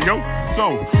 Or yo. So,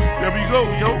 there we go,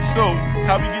 yo. So,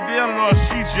 how we get down on our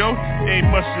sheets, yo? Ain't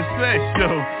much to say, so.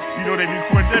 You know they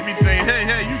record everything.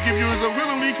 Hey, you give yours a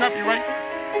willingly copyright.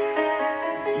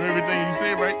 You know everything you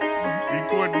say, right?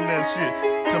 Recording that shit.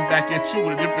 Come back at you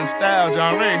with a different style,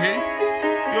 John Ray, hey?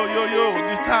 Yo,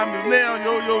 this time is now,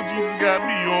 yo, Jesus got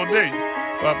me all day.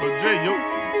 Papa J, yo,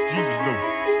 Jesus though.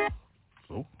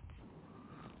 So,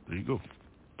 there you go.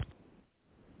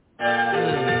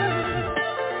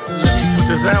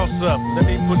 Let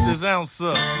me put this ounce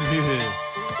up. Yeah.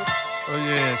 Oh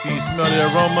yeah, can you smell the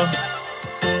aroma?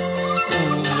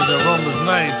 The aroma's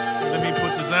nice. Let me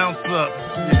put this ounce up.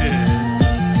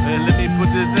 Yeah. Let me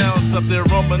put this ounce up. The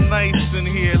aroma nice in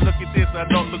here. Look at this, I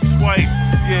don't look twice.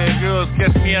 Yeah, girls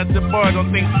catch me at the bar,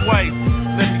 don't think twice.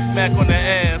 Let me smack on the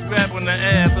ass, grab on the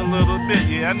ass a little bit.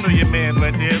 Yeah, I know your man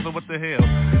right there, so what the hell?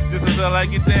 This is how I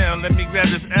get down. Let me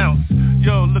grab this ounce.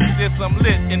 Yo, look at this, I'm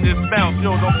lit in this bounce.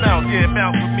 Yo, don't bounce, yeah,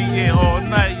 bounce with me, yeah, all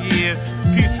night, yeah.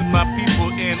 Peace to my people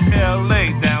in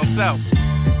L.A., down south.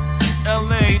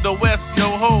 L.A., the West,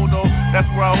 yo, that's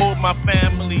where I hold my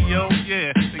family, yo,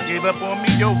 yeah. They gave up on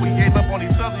me, yo, we gave up on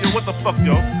each other, yo, what the fuck,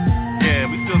 yo? Yeah,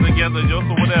 we still together, yo,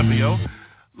 so whatever, yo.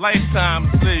 Lifetime,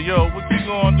 say, yo, what you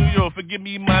gonna do, yo? Forgive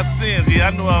me my sins, yeah,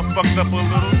 I know I fucked up a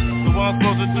little. So what I'm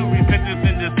supposed to do, repentance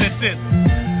in this sentence.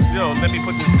 Yo, let me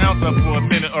put this ounce up for a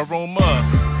minute, aroma.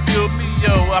 Feel me,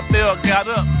 yo, I got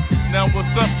up. Now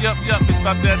what's up, yup, it's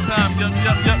about that time, yup.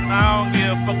 I don't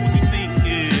give a fuck what you think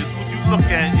is, what you look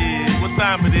at is, what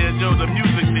time it is, yo, the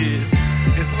music is.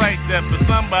 It's like that for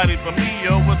somebody, for me,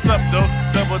 yo, what's up, though?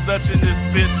 Double Dutch in this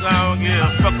bitch, I don't give a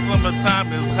fuck,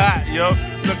 summertime is hot, yo.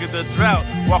 Look at the drought,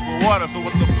 walk with water, so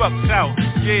what the fuck, shout,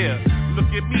 yeah. Look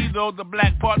at me, though, the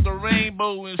black part, the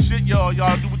rainbow and shit, y'all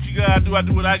do what you gotta do, I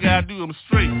do what I gotta do, I'm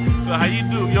straight. So how you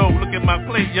do, yo, look at my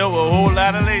plate, yo, a whole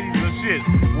lot of ladies and shit,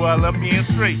 well, I'm being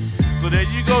straight. So there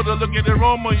you go, to look at the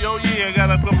aroma, yo, yeah, I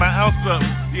gotta put my ounce up.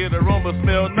 Yeah, the aroma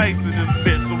smell nice in this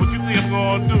bitch, so what you think I'm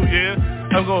gonna do, yeah?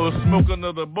 I'm gonna smoke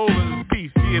another bowl of this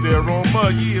piece, yeah, the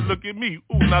aroma, yeah, look at me,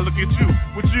 ooh, now look at you.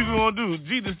 What you gonna do?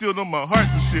 Jesus still know my heart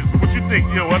and shit, so what you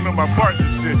think, yo, I know my part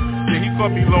and shit. Yeah, he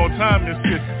called me long time and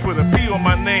shit, put a P on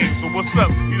my name, so what's up?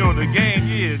 You know the game,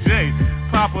 yeah, Jay.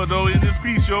 Poppa, though, in this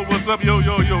piece, yo, what's up, yo,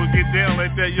 get down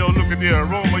like that, yo, look at the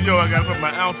aroma, yo, I gotta put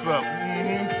my ounce up.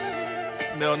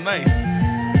 Smell nice.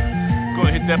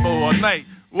 Gonna hit that bowl all night.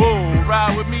 Whoa,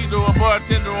 ride with me, though, a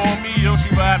bartender on me, yo,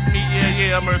 she ride me,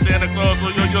 yeah, I'm her Santa Claus,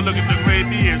 so yo, look at the gray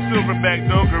beard, silverback,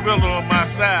 though, gorilla on my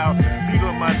style, beat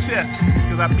on my chest,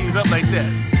 cause I beat it up like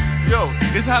that. Yo,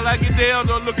 it's how I get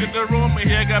down, though, look at the room, and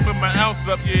here I gotta put my ounce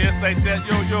up, yeah, it's like that,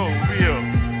 yo, real.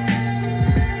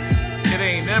 It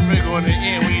ain't never gonna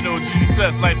end when you know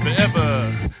Jesus, life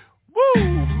forever.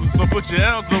 Woo! So put your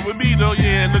ounce up with me, though,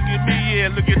 yeah, look at me, yeah,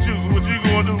 look at you, what you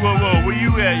gonna do, whoa, where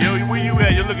you at, yo, you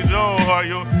look at your own heart,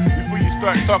 yo, before you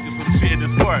start talking some shit in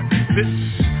this part, bitch,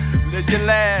 let your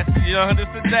last, you know, this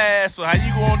is last, so how you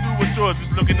gonna do with yours,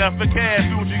 just looking out for cash,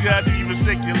 do what you gotta do, even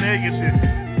shake your leg and shit,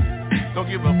 don't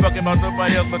give a fuck about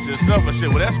nobody else but yourself and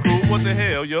shit, well, that's cool, what the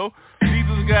hell, yo,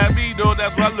 Jesus got me, though,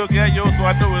 that's what I look at, yo, so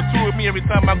I know it's true with me every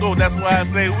time I go, that's why I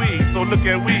say we, so look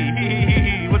at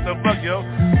we, what the fuck, yo,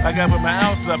 I gotta put my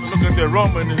ounce up and look at the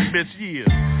aroma in this bitch, yeah.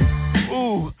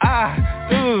 Ooh,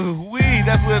 wee,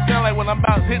 that's what it sound like when I'm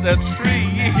about to hit a tree,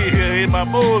 yeah, in my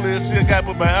bowl and shit, gotta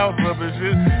put my ounce up and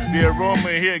shit, the aroma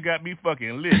in here got me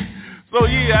fucking lit. So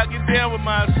yeah, I get down with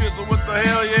my shit. So what the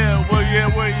hell, yeah? Well,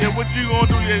 yeah, what you gonna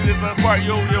do? Yeah, this part,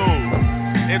 yo.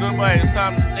 Ain't nobody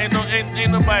trying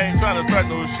to start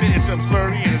no shit except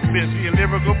Slurry and his bitch. He a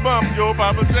lyrical bum, yo.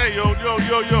 Poppa say, yo.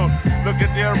 Look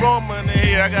at the aroma in the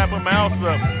air. I gotta put my house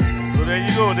up. So there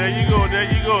you go,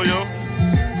 yo.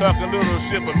 Talk a little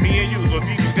shit, but me and you, so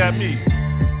Jesus got me.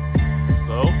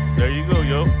 So there you go,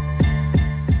 yo.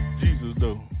 Jesus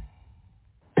though.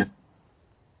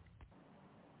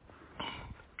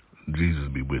 Jesus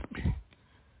be with me.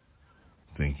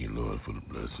 Thank you, Lord, for the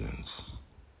blessings.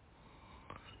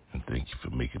 And thank you for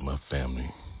making my family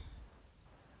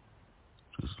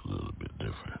just a little bit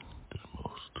different than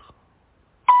most.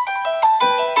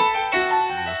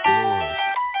 Yes, Lord.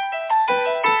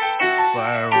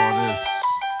 Fire on this.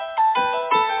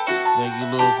 Thank you,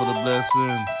 Lord, for the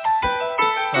blessings.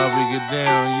 How we get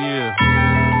down, yeah.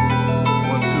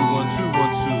 1, 2, 1, 2,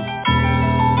 1, 2.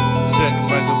 Check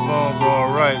microphones, all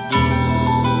right, dude.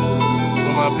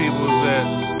 Where my people's at?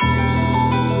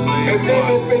 Play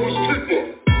one.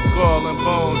 Calling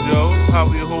bones, yo. How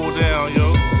we hold down,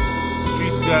 yo.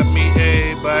 Streets got me,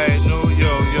 everybody know,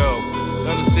 yo.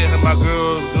 Understand how my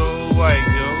girls go white,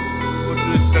 yo. What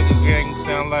you expect a gang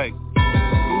sound like?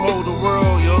 Who hold the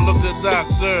world, yo? Look at the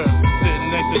doctor. Sitting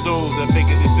next to those that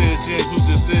making decisions. Who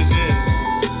decisions?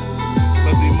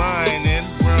 Must be mine, and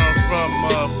where I'm from,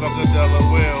 motherfucker,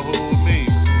 Delaware, hold me.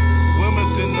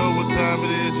 Wilmington know what time it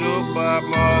is, yo. Bob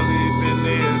Marley's in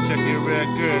there, check your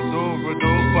record.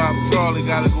 Overdose, Pop Charlie,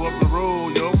 gotta go up the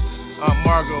road, yo.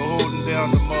 Margot holding down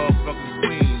the motherfucking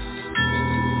queen.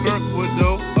 Kirkwood,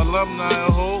 though, alumni,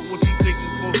 hold. What you think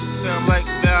it's supposed to sound like?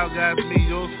 Now got me,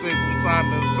 yo, straight from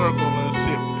Simon Circle and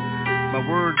shit. My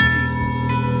word piece.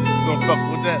 Gonna fuck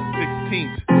with that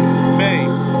 16th May.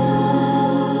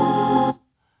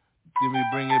 Then we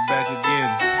bring it back again.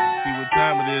 See what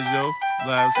time it is, yo.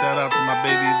 Live shout out to my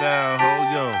baby Val, ho,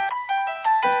 yo.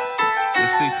 The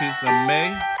 16th of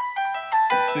May,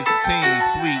 16,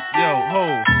 sweet, yo, ho.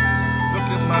 Look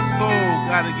at my soul,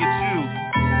 gotta get you.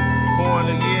 Born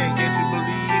again, can't you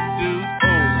believe, dude?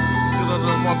 Oh, still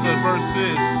don't want the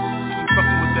verses. You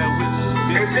fucking with that witch,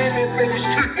 bitch.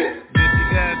 Then you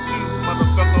got you,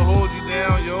 motherfucker, hold you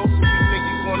down, yo. What you think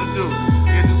you gonna do?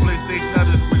 Get this PlayStation out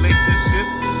of this relationship?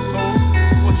 Oh,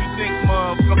 what you think,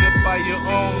 motherfucker? By your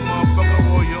own, motherfucker,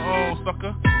 or your own,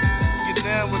 sucker. Get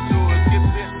down with yours, get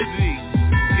this G.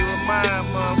 Give a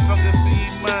mine, motherfucker,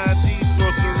 see mine, D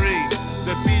sorcery.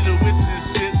 The beat of witch and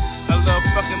shit. I love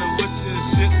fucking the witch and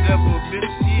shit. Devil,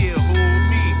 bitch, yeah, hold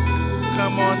me.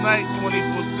 Come all night,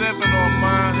 24/7 on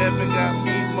mine. Heaven got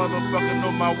me, motherfucker,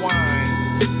 know my wine.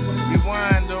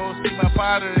 Rewind, though, see my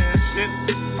Potter and shit.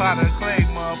 Potter clay,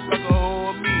 motherfucker,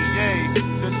 hold me, yay.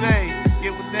 Today,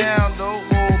 get down, though,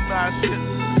 hold my shit.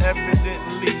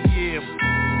 Evidently, yeah.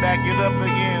 Back it up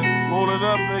again, roll it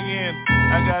up again.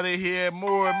 I gotta hear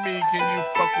more of me. Can you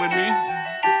fuck with me?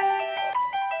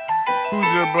 Who's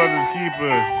your brother's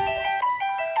keeper?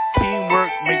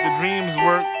 Teamwork, make the dreams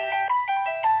work.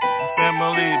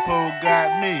 Family, Poe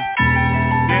got me.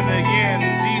 Then again,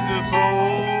 Jesus,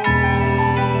 oh,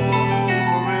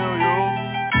 for real, yo.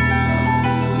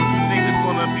 What you think it's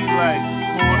gonna be like?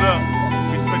 Hold up,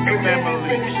 respect the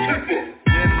family.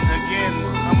 Then again,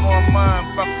 I'm on mine,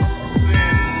 fuck sin.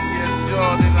 Yes,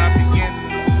 y'all, then I begin.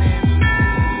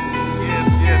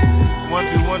 Yes. 1,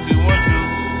 2, 1, 2, 1, 2.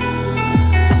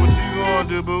 What you gonna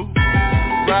do, boo?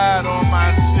 Ride on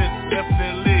my shit,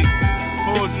 definitely.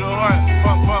 Hold your heart,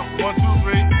 pump, 1, 2,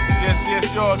 3. Yes,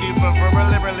 y'all, need for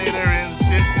liberator and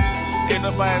shit. Ain't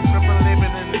nobody triple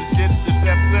living in this shit,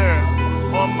 except there.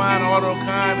 On mine, auto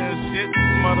kind and shit.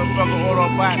 Motherfucker,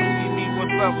 Autobot, see me,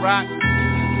 what's up, rock?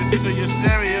 Listen to your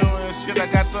stereo and shit, I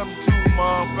got something too,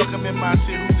 motherfucker, I'm in my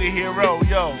shit, who's the hero,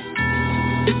 yo?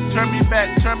 Turn me back,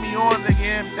 turn me on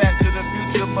again, back to the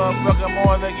future, motherfucker, I'm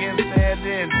on again, stand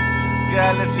in.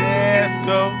 Gotta let your ass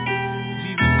go.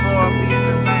 Jesus called me in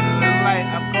the night of the light,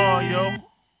 I'm gone, yo.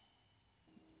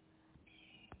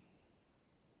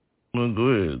 Well, go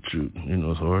ahead, shoot. You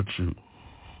know, it's hard to shoot.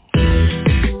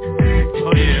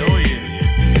 Oh yeah.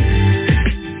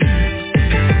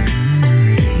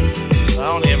 I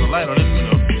don't have a light on this one,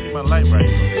 though. Get my light right.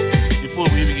 Before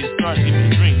we even get started, give me a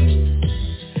drink.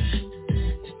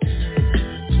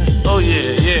 Oh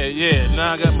yeah.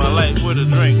 Now I got my light with a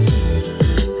drink.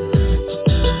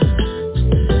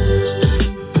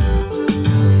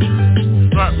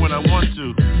 Start when I want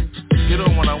to. Get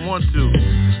on when I want to.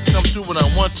 Come through when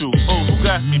I want to. Oh, who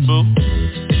got me, boo?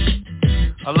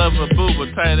 I love a boo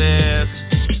with tight ass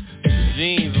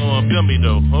jeans on, feel me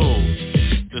though. Oh,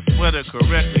 the sweater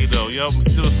correctly though. Yo, I'm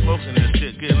still smoking this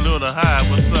shit, getting a little high.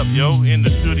 What's up, yo? In the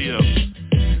studio.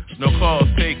 No calls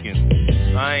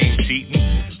taken. I ain't cheating.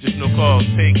 Just no calls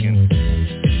taken.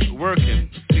 Working.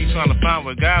 See, trying to find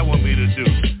what God want me to do.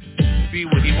 See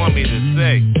what he want me to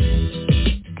say.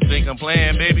 Think I'm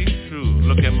playing, baby? True.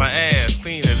 Look at my ass.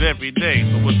 Clean it every day.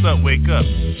 So what's up? Wake up.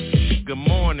 Good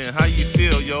morning. How you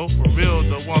feel, yo? For real,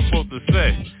 though, what I'm supposed to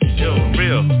say? Yo,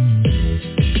 real.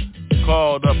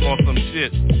 Called up on some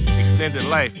shit. Extended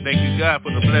life. Thank you, God,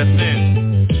 for the blessing.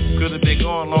 Could have been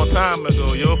gone a long time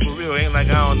ago, yo. For real, ain't like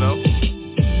I don't know.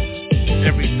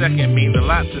 Every second means a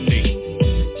lot to me.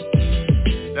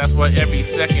 That's why every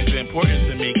second's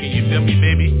important to me. Can you feel me,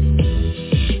 baby?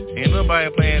 Ain't nobody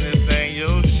playing this thing,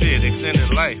 yo. Shit, extended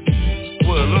life.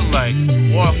 What it look like?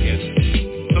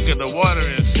 Walking. Look at the water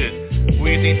and shit. What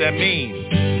do you think that means?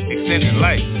 Extended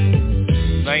life.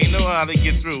 Now you know how to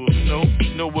get through. You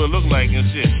know what it look like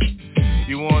and shit.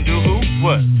 You wanna do who?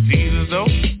 What? Jesus though?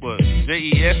 What?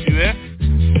 Jesus?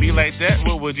 Be like that?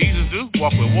 What would Jesus do?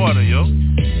 Walk with water, yo.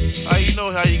 How you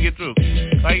know how you get through?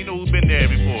 How you know who's been there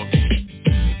before?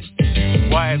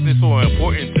 Why is this so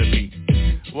important to me?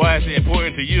 Why is it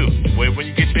important to you? Wait, when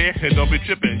you get there, don't be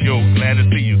tripping. Yo, glad to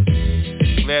see you.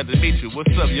 Glad to meet you.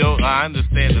 What's up, yo? I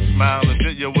understand the smile and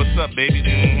shit. Yo, what's up, baby?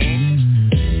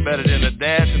 Better than the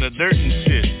dash and the dirt and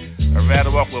shit. I'd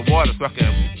rather walk with water so I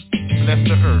can bless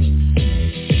the earth.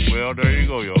 Well, there you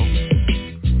go, yo.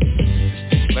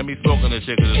 Let me smoke on this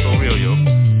shit because it's so real, yo.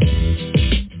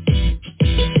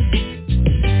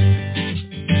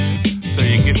 So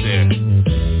you get there.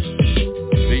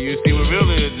 Then you see what real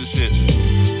is and shit.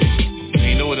 And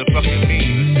you know what it fucking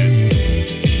means and shit.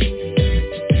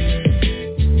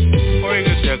 Or you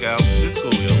can check out. It's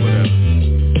cool, yo, whatever.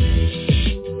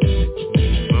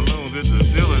 Balloons hit the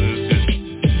ceiling and shit.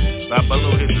 That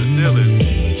balloon hit the ceiling.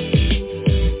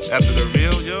 After the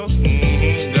real, yo,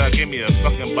 God give me a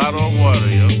fucking bottle of water,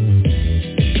 yo.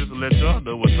 Just to let y'all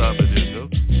know what time it is, yo.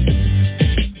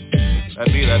 That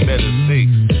means I better stay.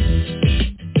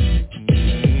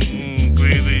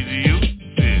 Crazy to you?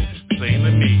 Shit, same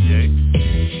to me, yeah.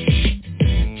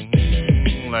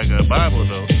 Like a Bible,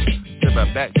 though. Except my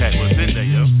backpack was in there,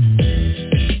 yo.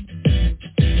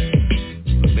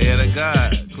 The man of God,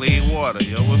 clean water,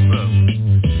 yo, what's up?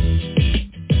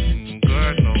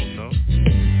 God, no.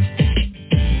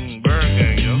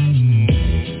 ByrdGang, yo.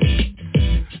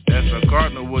 That's a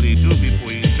cardinal what he do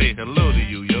before he say hello to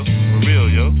you, yo. For real,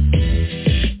 yo.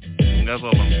 That's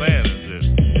all I'm saying is this.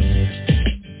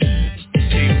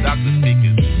 Chief Doctor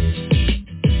speaking.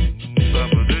 What's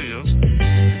up, yo?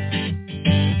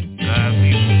 God,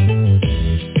 people.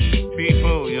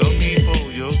 People, yo. People,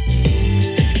 yo.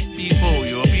 People,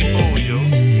 yo. People, yo.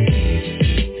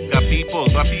 Got people,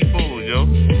 my people, yo.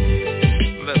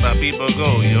 Let my people go,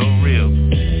 yo. Real.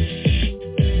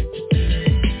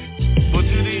 What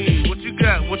you need? What you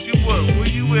got? What you what? Where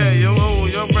you at, yo? Oh,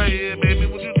 yo, right here, baby.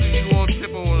 What you think you gonna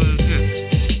trip on this shit?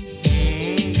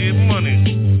 Get money.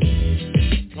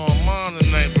 On mine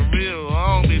tonight, for real. I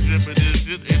don't be tripping this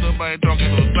shit. Ain't nobody talking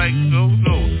no psych show,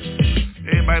 no.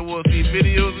 Everybody wanna see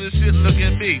videos and shit, look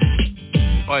at me.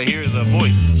 All I hear is a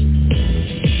voice.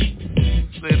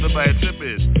 Say nobody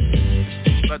tripping.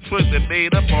 My twist that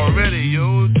made up already,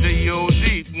 yo. J-O-D.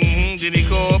 Then he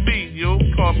called me, yo.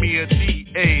 Call me a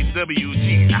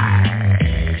D-A-W-G. I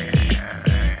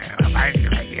like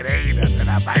it like it ain't nothing.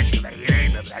 I like it like it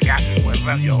ain't nothing. I got you. What's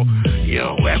up, yo?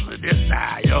 Yo, what's with this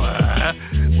style, yo?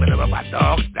 Whatever my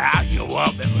dog style, yo,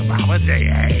 up. That's what Mama J.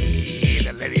 Hey,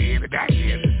 the lady in the back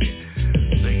here.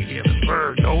 So you hear the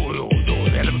bird. No,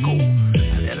 let him go.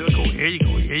 Let him go. Here you go.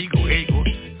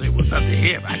 Say what's up to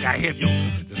him. I got him, yo.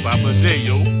 That's Mama J,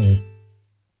 yo.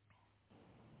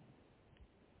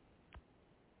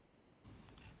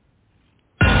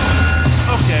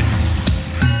 Okay.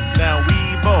 Now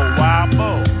Weebo, Wabo.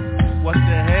 What the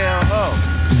hell, ho?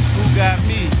 Who got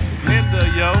me? Linda,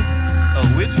 yo. A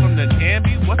witch from the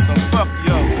Canby? What the fuck,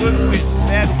 yo? Good witch,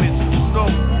 bad witch. Who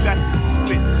got the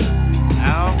witch? I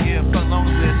don't give a fuck long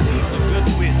as she's a good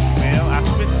witch. Well, I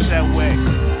switch that way. Who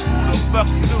the fuck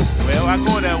you? Well, I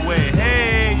go that way.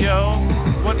 Hey, yo.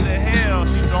 What the hell?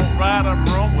 She don't ride a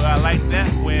broom? Well, I like that.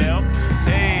 Well,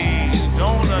 hey,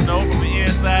 don't know from the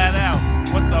inside out.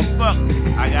 What the fuck?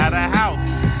 I got a house.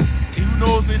 Who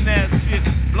knows in that shit?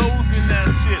 Blows in that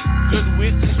shit. Good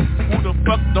witch. Who the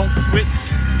fuck don't switch?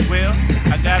 Well,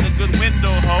 I got a good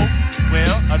window, ho.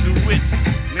 Well, a new witch.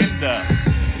 Linda.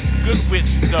 Good witch,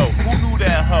 though. Who knew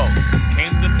that hoe?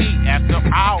 Came to me after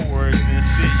hours and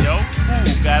shit, yo.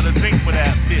 Who got a drink for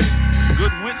that bitch?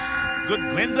 Good witch? Good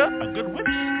Linda? A good witch?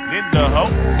 Linda, ho?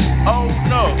 Oh,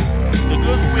 no. The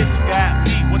good witch got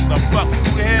me. What the fuck?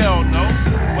 Who the hell, no?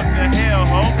 What the hell,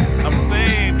 ho? I'm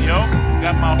saved, yo.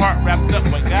 Got my heart wrapped up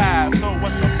with God. So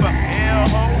what the fuck?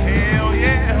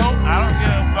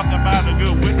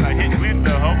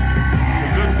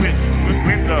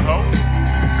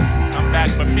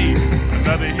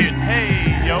 Another hit.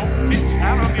 Hey, yo, bitch,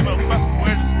 I don't give a fuck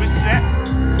where the switch at.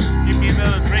 Give me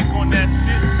another drink on that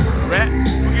shit. Rat,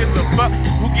 who gives a fuck?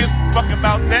 Who gives a fuck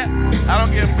about that? I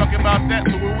don't give a fuck about that.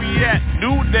 So where we at?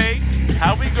 New day.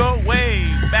 How we go? Way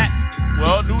back.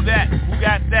 Well, knew that. Who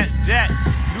got that jack?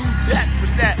 New jack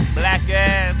with that black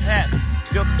ass hat.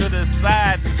 Jump to the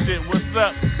side and shit. What's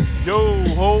up? Yo,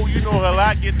 ho, you know how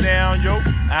I get down, yo.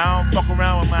 I don't fuck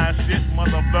around with my shit,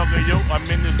 motherfucker, yo. I'm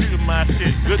in the street with my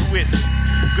shit. Good wit,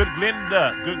 good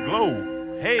Glinda, good glow.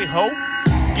 Hey, ho,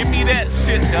 give me that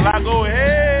shit till I go,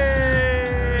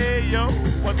 hey, yo.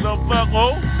 What the fuck,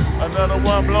 ho? Another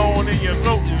one blowing in your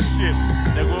throat and shit.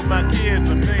 There go my kids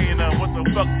are saying, what the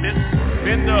fuck, bitch?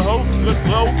 Been the ho, good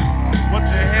glow. What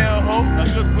the hell, ho? A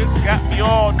good witch got me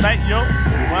all night, yo.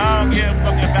 Well, I don't give a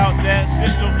fuck about that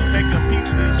shit, yo. To take a piece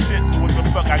of this shit, so what the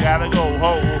fuck I gotta go,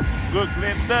 ho? Good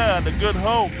Glinda, the good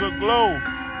ho, good glow.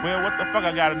 Well, what the fuck,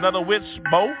 I got another witch,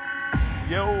 bo?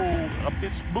 Yo, a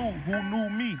bitch boo, who knew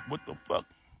me? What the fuck?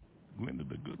 Glinda,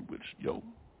 the good witch, yo.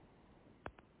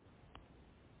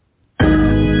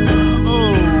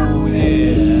 Oh,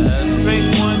 yeah,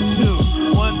 straight 1,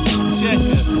 2, 1, 2,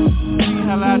 checker. See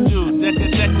how I do, decker.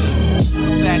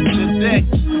 Back to the deck,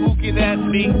 who get at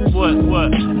me?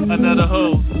 What? Another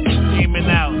hoe, screaming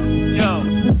out. Yo,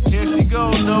 here she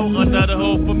goes, though. Another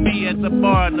hoe for me at the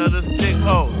bar. Another sick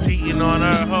hoe, cheating on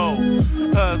her hoe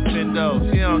husband, though.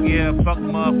 She don't give a fuck,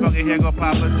 motherfucker. Here go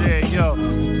Papa J. Yo,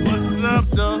 what's up,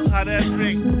 though? How that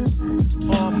drink?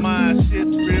 All my shit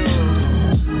real.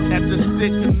 At the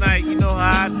stick tonight, you know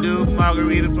how I do.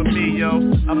 Margarita for me, yo.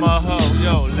 I'm a hoe,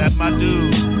 yo. That's my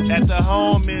dude. At the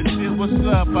home and shit, what's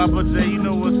up, Papa J? You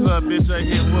know what's up, bitch? I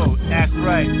hear, whoa, act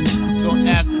right. Don't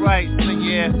act right, sling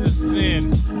your ass to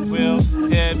sin. Well,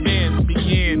 heaven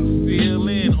begin,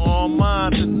 feeling on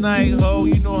mine tonight, ho.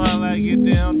 You know how I get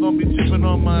down. Don't be tripping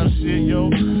on my shit, yo.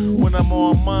 When I'm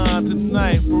on mine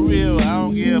tonight, for real, I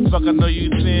don't give a fuck. I know you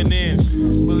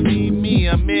sinning. Believe me,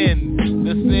 I'm in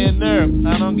the sinner.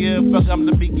 I don't give a fuck, I'm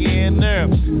the beginner.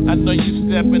 I know you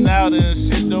stepping out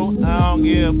and shit, though. I don't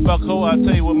give a fuck, ho. I'll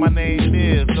tell you what my name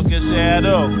is. Look at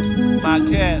Shadow, my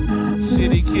cat,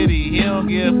 Shitty Kitty. He don't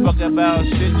give a fuck about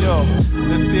shit, yo.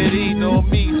 The city know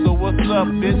me, so what's up,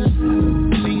 bitch?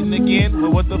 Cheating again?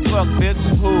 Well, what the fuck, bitch?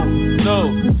 Who? No,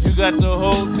 you got the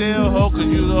hotel, ho, cause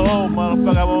you the hoe,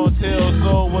 motherfucker. I won't tell,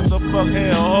 so what the fuck,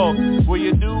 hell, ho? Where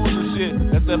you doing the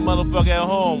shit? That's that motherfucker at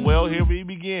home. Well, here we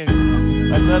begin.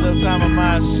 Another time of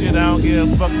my shit, I don't give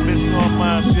a fuck, bitch, on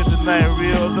my shit tonight,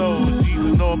 real though.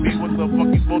 Jesus know me, what the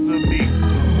fuck you supposed to be?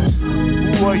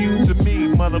 Who are you to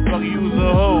me, motherfucker? You's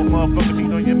a hoe, motherfucker,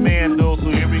 beat on your man though, so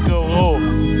here we go, ho.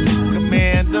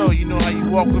 Commando, you know how you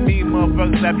walk with me,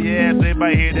 motherfucker, slap your ass,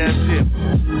 everybody hear that shit.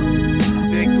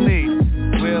 Big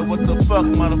well, what the fuck,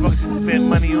 motherfucker, she spent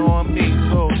money on me,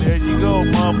 so there you go,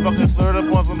 motherfucker, stirred up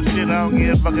on some shit, I don't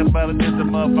give a fuck about it, just a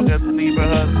motherfucker, leave her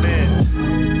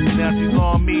husband. Now she's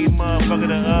on me, motherfucker,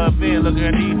 the oven, look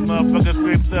at these motherfuckers,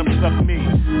 scrapes up, suck me.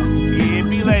 Yeah, it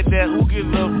be like that, who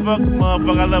gives a fuck,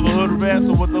 motherfucker, I love a hood rat,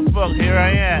 so what the fuck, here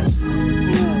I am.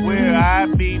 Who, where I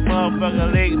be,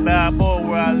 motherfucker, Lake Balboa,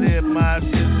 where I live, my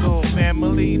shit, so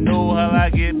family know how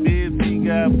I get busy,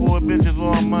 got 4 bitches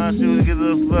on my shoes, get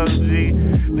a fuck, G.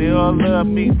 They all love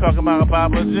me, talking about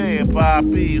Papa J and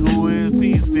Poppy. Who is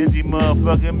he? Stingy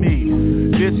motherfucking me.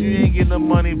 Bitch, you ain't getting no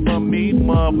money from me,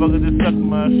 motherfucker. Just suck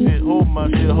my shit, hold my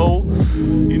shit, ho.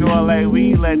 You know I like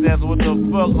weed like that, so what the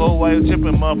fuck, ho? Why you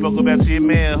tripping, motherfucker? Back to your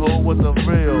man, ho. What the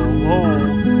real, ho?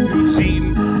 You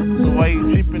cheating? So why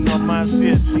you tripping on my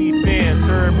shit? Cheating,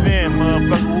 turpin,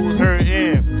 motherfucker. Who's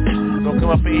hurting? Don't come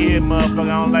up in here,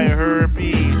 motherfucker. I don't like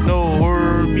herpes. No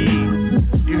herpes.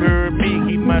 You heard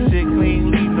me, keep my shit clean,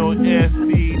 leave no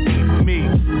STD for me.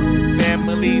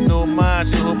 Family, no mind,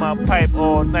 she'll hold my pipe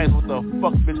all night. What the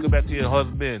fuck, bitch, go back to your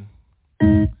husband.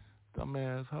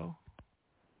 Dumbass hoe.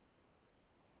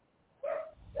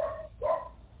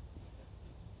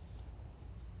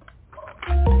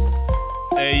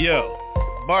 Hey, yo,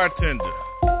 bartender,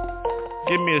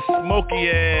 give me a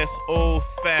smoky-ass,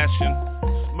 old-fashioned,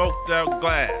 smoked-out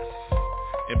glass.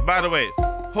 And by the way,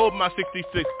 hold my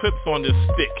 66 clips on this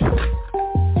stick.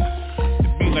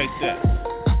 It be like that.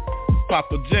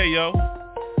 Papa J, yo.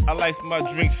 I like my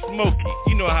drink smoky.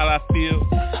 You know how I feel.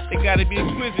 It gotta be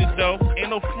exquisite, though. Ain't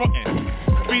no frontin'.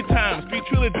 3 times, 3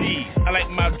 trilogies. I like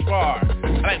my jar.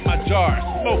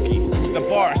 Smoky. The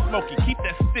bar smoky. Keep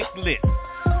that stick lit.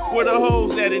 Where the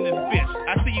hoes at in this bitch?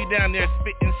 I see you down there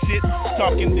spitting shit,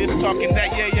 talking this, talking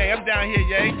that. Yeah, I'm down here,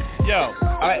 yay. Yo,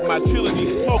 I like my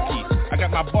trilogy smoky. I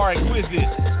got my bar exquisite.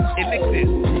 Elixir,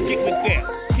 get with that.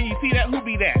 Can you see that? Who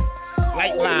be that?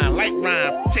 Light line, light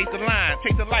rhyme, chase the line,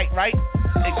 chase the light, right?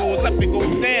 It goes up, it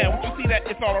goes down. What you see that?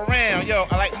 It's all around. Yo,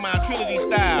 I like my trilogy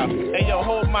style. Hey, yo,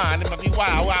 hold mine. It must be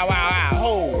wow, wow, wow, wow.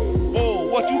 Hold. Whoa,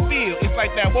 what you feel? It's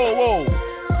like that. Whoa, whoa.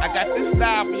 I got this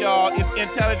style for y'all. It's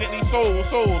intelligently soul.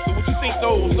 So what you think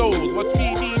those? What's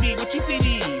me? What you see?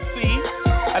 See?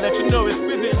 I let you know it's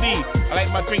physically. I like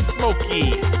my drink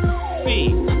smoky.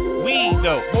 See? Weed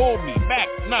though. Hold me back.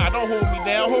 Nah, don't hold me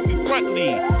down. Hold me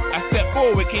frontly. I step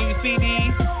forward. Can you see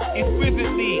these? It's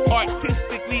physically,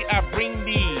 artistically, I bring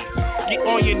these. Get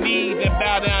on your knees and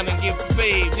bow down and give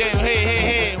praise. Yeah,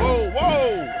 hey, whoa.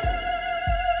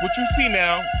 What you see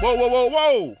now?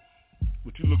 Whoa.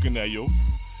 What you looking at, yo?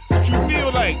 What you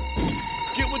feel like?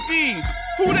 Get with these.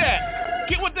 Who that?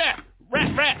 Get with that.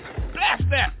 Rap. Blast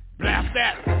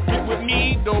that. Get with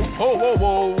me, though.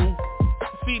 Whoa.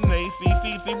 See,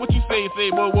 what you say,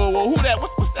 whoa. Who that?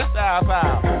 What's that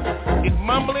style? It's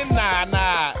mumbling,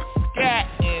 nah.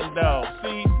 Scatting though.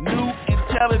 See, new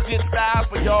intelligent style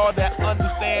for y'all that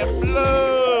understand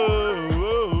flow.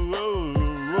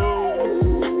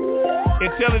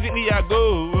 Intelligently I go.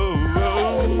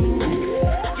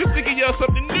 Just to give y'all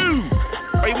something new.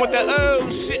 Or you want that old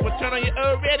shit? Well, turn on your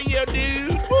old radio,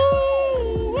 dude.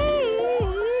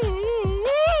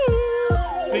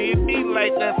 See, it be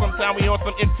like that sometimes when you want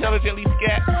some intelligently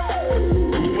scat.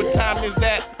 What time is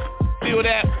that? Feel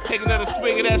that? Take another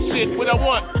swig of that shit. What I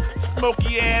want?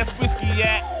 Smoky ass whiskey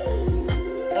at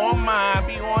on mine,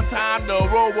 be on time though.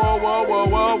 Whoa.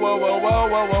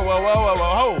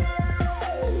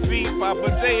 See, Papa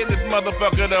J in this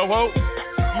motherfucker though. Whoa.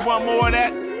 You want more of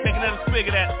that? Take another swig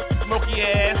of that smoky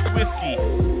ass whiskey,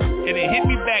 and then hit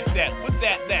me back that. What's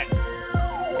that?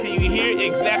 Can you hear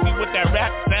exactly what that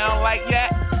rap sound like?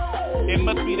 Yet? It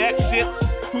must be that shit.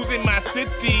 Who's in my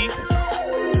city?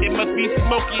 It must be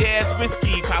smoky ass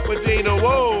whiskey, Papa J though.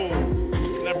 Whoa.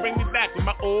 Now bring me back with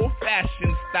my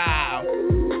old-fashioned style.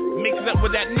 Mix it up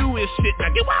with that newest shit. Now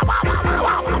get wow.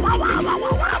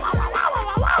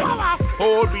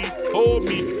 Hold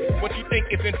me. What you think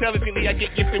is intelligently? I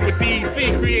get gifted with these.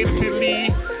 See,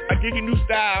 creatively, I give you new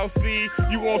style. See,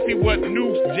 you won't see what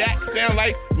new jack sound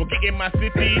like. We'll get in my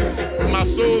city. My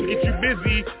soul get you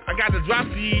busy. I got to drop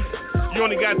these. You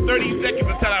only got 30 seconds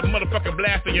until I motherfucking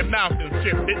blast in your mouth and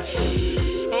shit, bitch.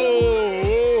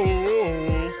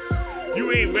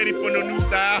 You ain't ready for no new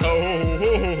style.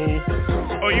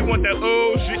 Oh, you want that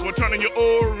old shit? Well, turn on your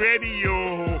old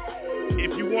radio.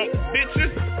 If you want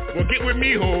bitches, well, get with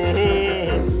me.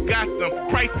 Got some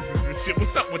prices and shit.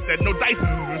 What's up with that? No dices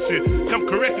and shit. Come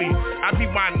correctly. I be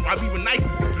with nices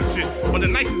and shit. Well, the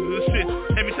nices and shit.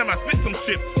 Every time I spit some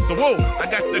shit. So whoa, I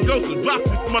got to go to drop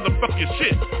this motherfucking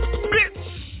shit, bitch.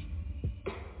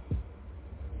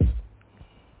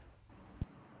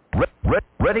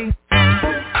 Ready?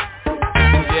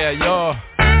 Yeah, y'all.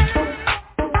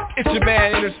 It's your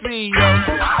man in the scene, yo.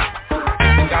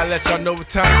 Gotta let y'all know what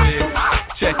time it is.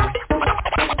 Check it.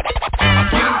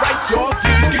 Get it right, y'all.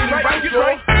 Get it right,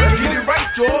 y'all. Get it right,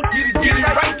 y'all. Get it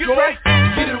right, y'all.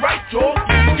 Get it right, y'all.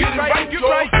 Get it right,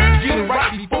 y'all. Get it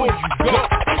right before you go.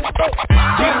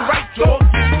 Get it right, y'all.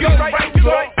 Get it right,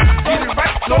 y'all. Get it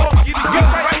right, y'all. Get it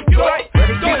right, y'all.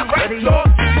 Get it right, y'all.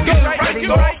 Get it right,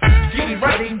 y'all. Get it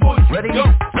right before you go.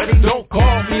 Don't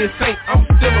call me a saint, I'm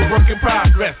still a work in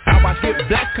progress. How I get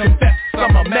black, confess,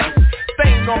 I'm a mess.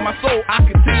 Stain on my soul, I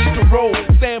continue to roll.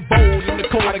 Stand bold in the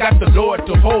cold, I got the Lord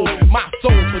to hold. My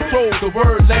soul patrol, the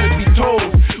word let it be told.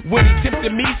 When he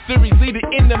tempted me, seriously the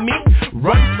enemy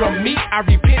run from me, I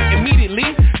repent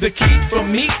immediately. The key for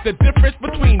me, the difference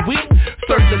between we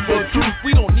searching for truth.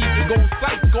 We don't need to go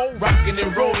psycho, rocking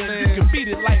and rolling. You can beat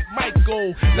it like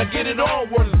Michael. Now get it on,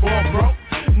 word is born, bro.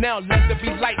 Now let there be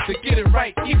light to get it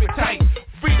right, keep it tight.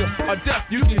 Freedom or death,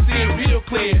 you can see it real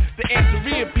clear. The answer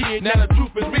reappeared, now the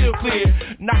truth is real clear.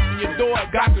 Knocking your door,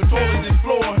 got control of this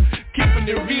floor. Keeping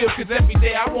it real, cause every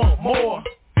day I want more.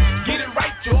 Get it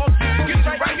right, y'all. Get it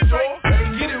right, y'all.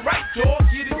 Get it right, y'all.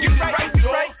 Get it right,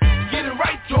 y'all. Get it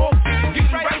right, y'all. Get it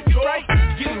right, y'all.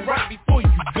 Get it right before you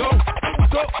go.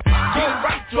 Get it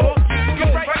right, y'all. Get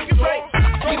it right, y'all.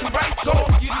 Get it right, y'all.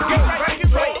 Get it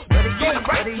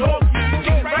right, y'all.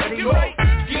 Get it right, y'all.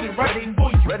 Get it right before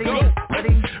you go.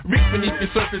 Reach beneath the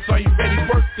surface, are you ready?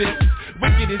 Work this.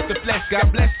 Wicked is the flesh,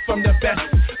 God bless from the best.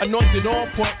 Anointed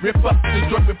on point, rip up the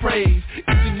drug with praise. Each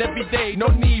and every day, no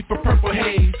need for purple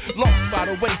haze. Lost by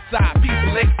the wayside,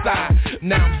 people lakeside.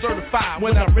 Now I'm certified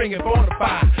when I bring it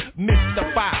bonafide.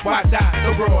 Mystified, why die?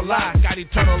 The world lies. Got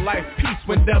eternal life, peace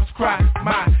when doves cry.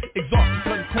 My exhausted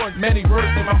concord, many words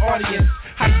to my audience.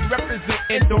 How you represent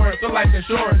endurance or life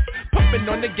insurance. Pumping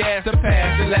on the gas to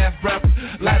pass your last breath.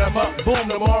 Light them up, boom,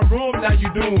 no more room, now you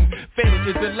doom. Failure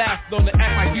is the last, don't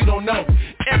act like you don't know.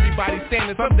 Everybody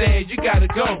standing, someday you gotta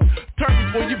go. Turn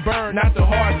before you burn, not too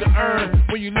hard to earn.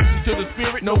 When you listen to the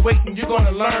spirit, no waiting, you're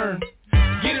gonna learn.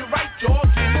 Get it right, y'all,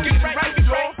 get it right,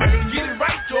 y'all. Get it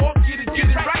right, y'all, get it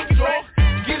right, y'all.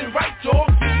 Get it right, y'all,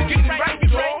 get it right,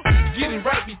 y'all. Get it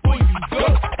right before you go.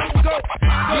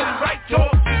 Get it right,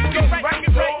 y'all, get it right,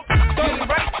 y'all. Get it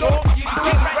right, y'all, get it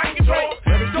right, y'all.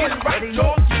 Get it right,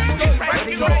 y'all, get it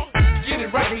right, y'all. Get it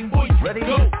right before you go.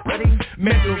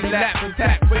 Mental relapse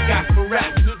attack, we got for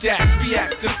rap, new jack,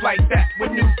 react just like that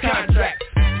with new contracts.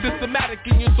 Systematic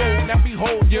in your soul, now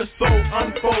behold your soul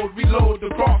unfold, reload the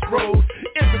crossroads.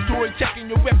 Inventory checking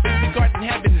your weapons, regarding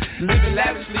heaven. Living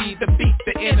lavishly, defeat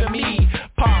the enemy.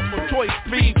 Powerful choice,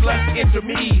 3 plus enter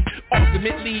me.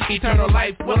 Ultimately, eternal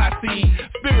life will I see.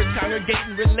 Spirits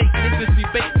congregating, relating, just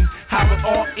debating how it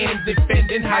all ends,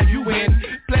 defending how you win.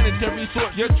 Planetary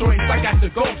source, your choice, I got the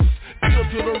ghost. Feel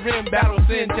to the rim, battle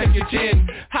sin, check your chin.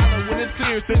 Holler when it's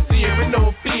clear, sincere and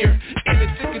no fear. In the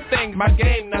thick of things, my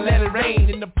game, now let it rain.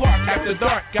 In the park after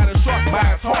dark, got a shark by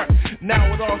his heart.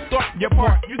 Now it all starts, your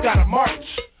part, you gotta march.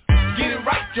 Get it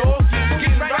right, y'all,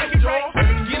 get it right, y'all.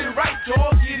 Get it right,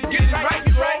 y'all, get it right, y'all.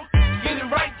 Get it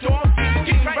right, y'all,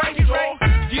 get it right, y'all.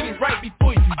 Get it right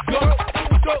before you go.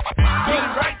 Get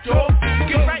it right, y'all,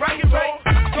 get it right, y'all.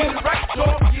 Get it right,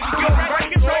 y'all, get it right,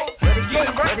 y'all. Get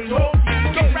it right, y'all.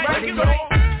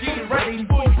 Get it right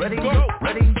before you go.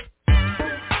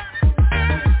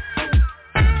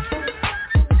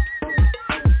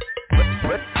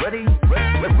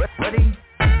 Ready?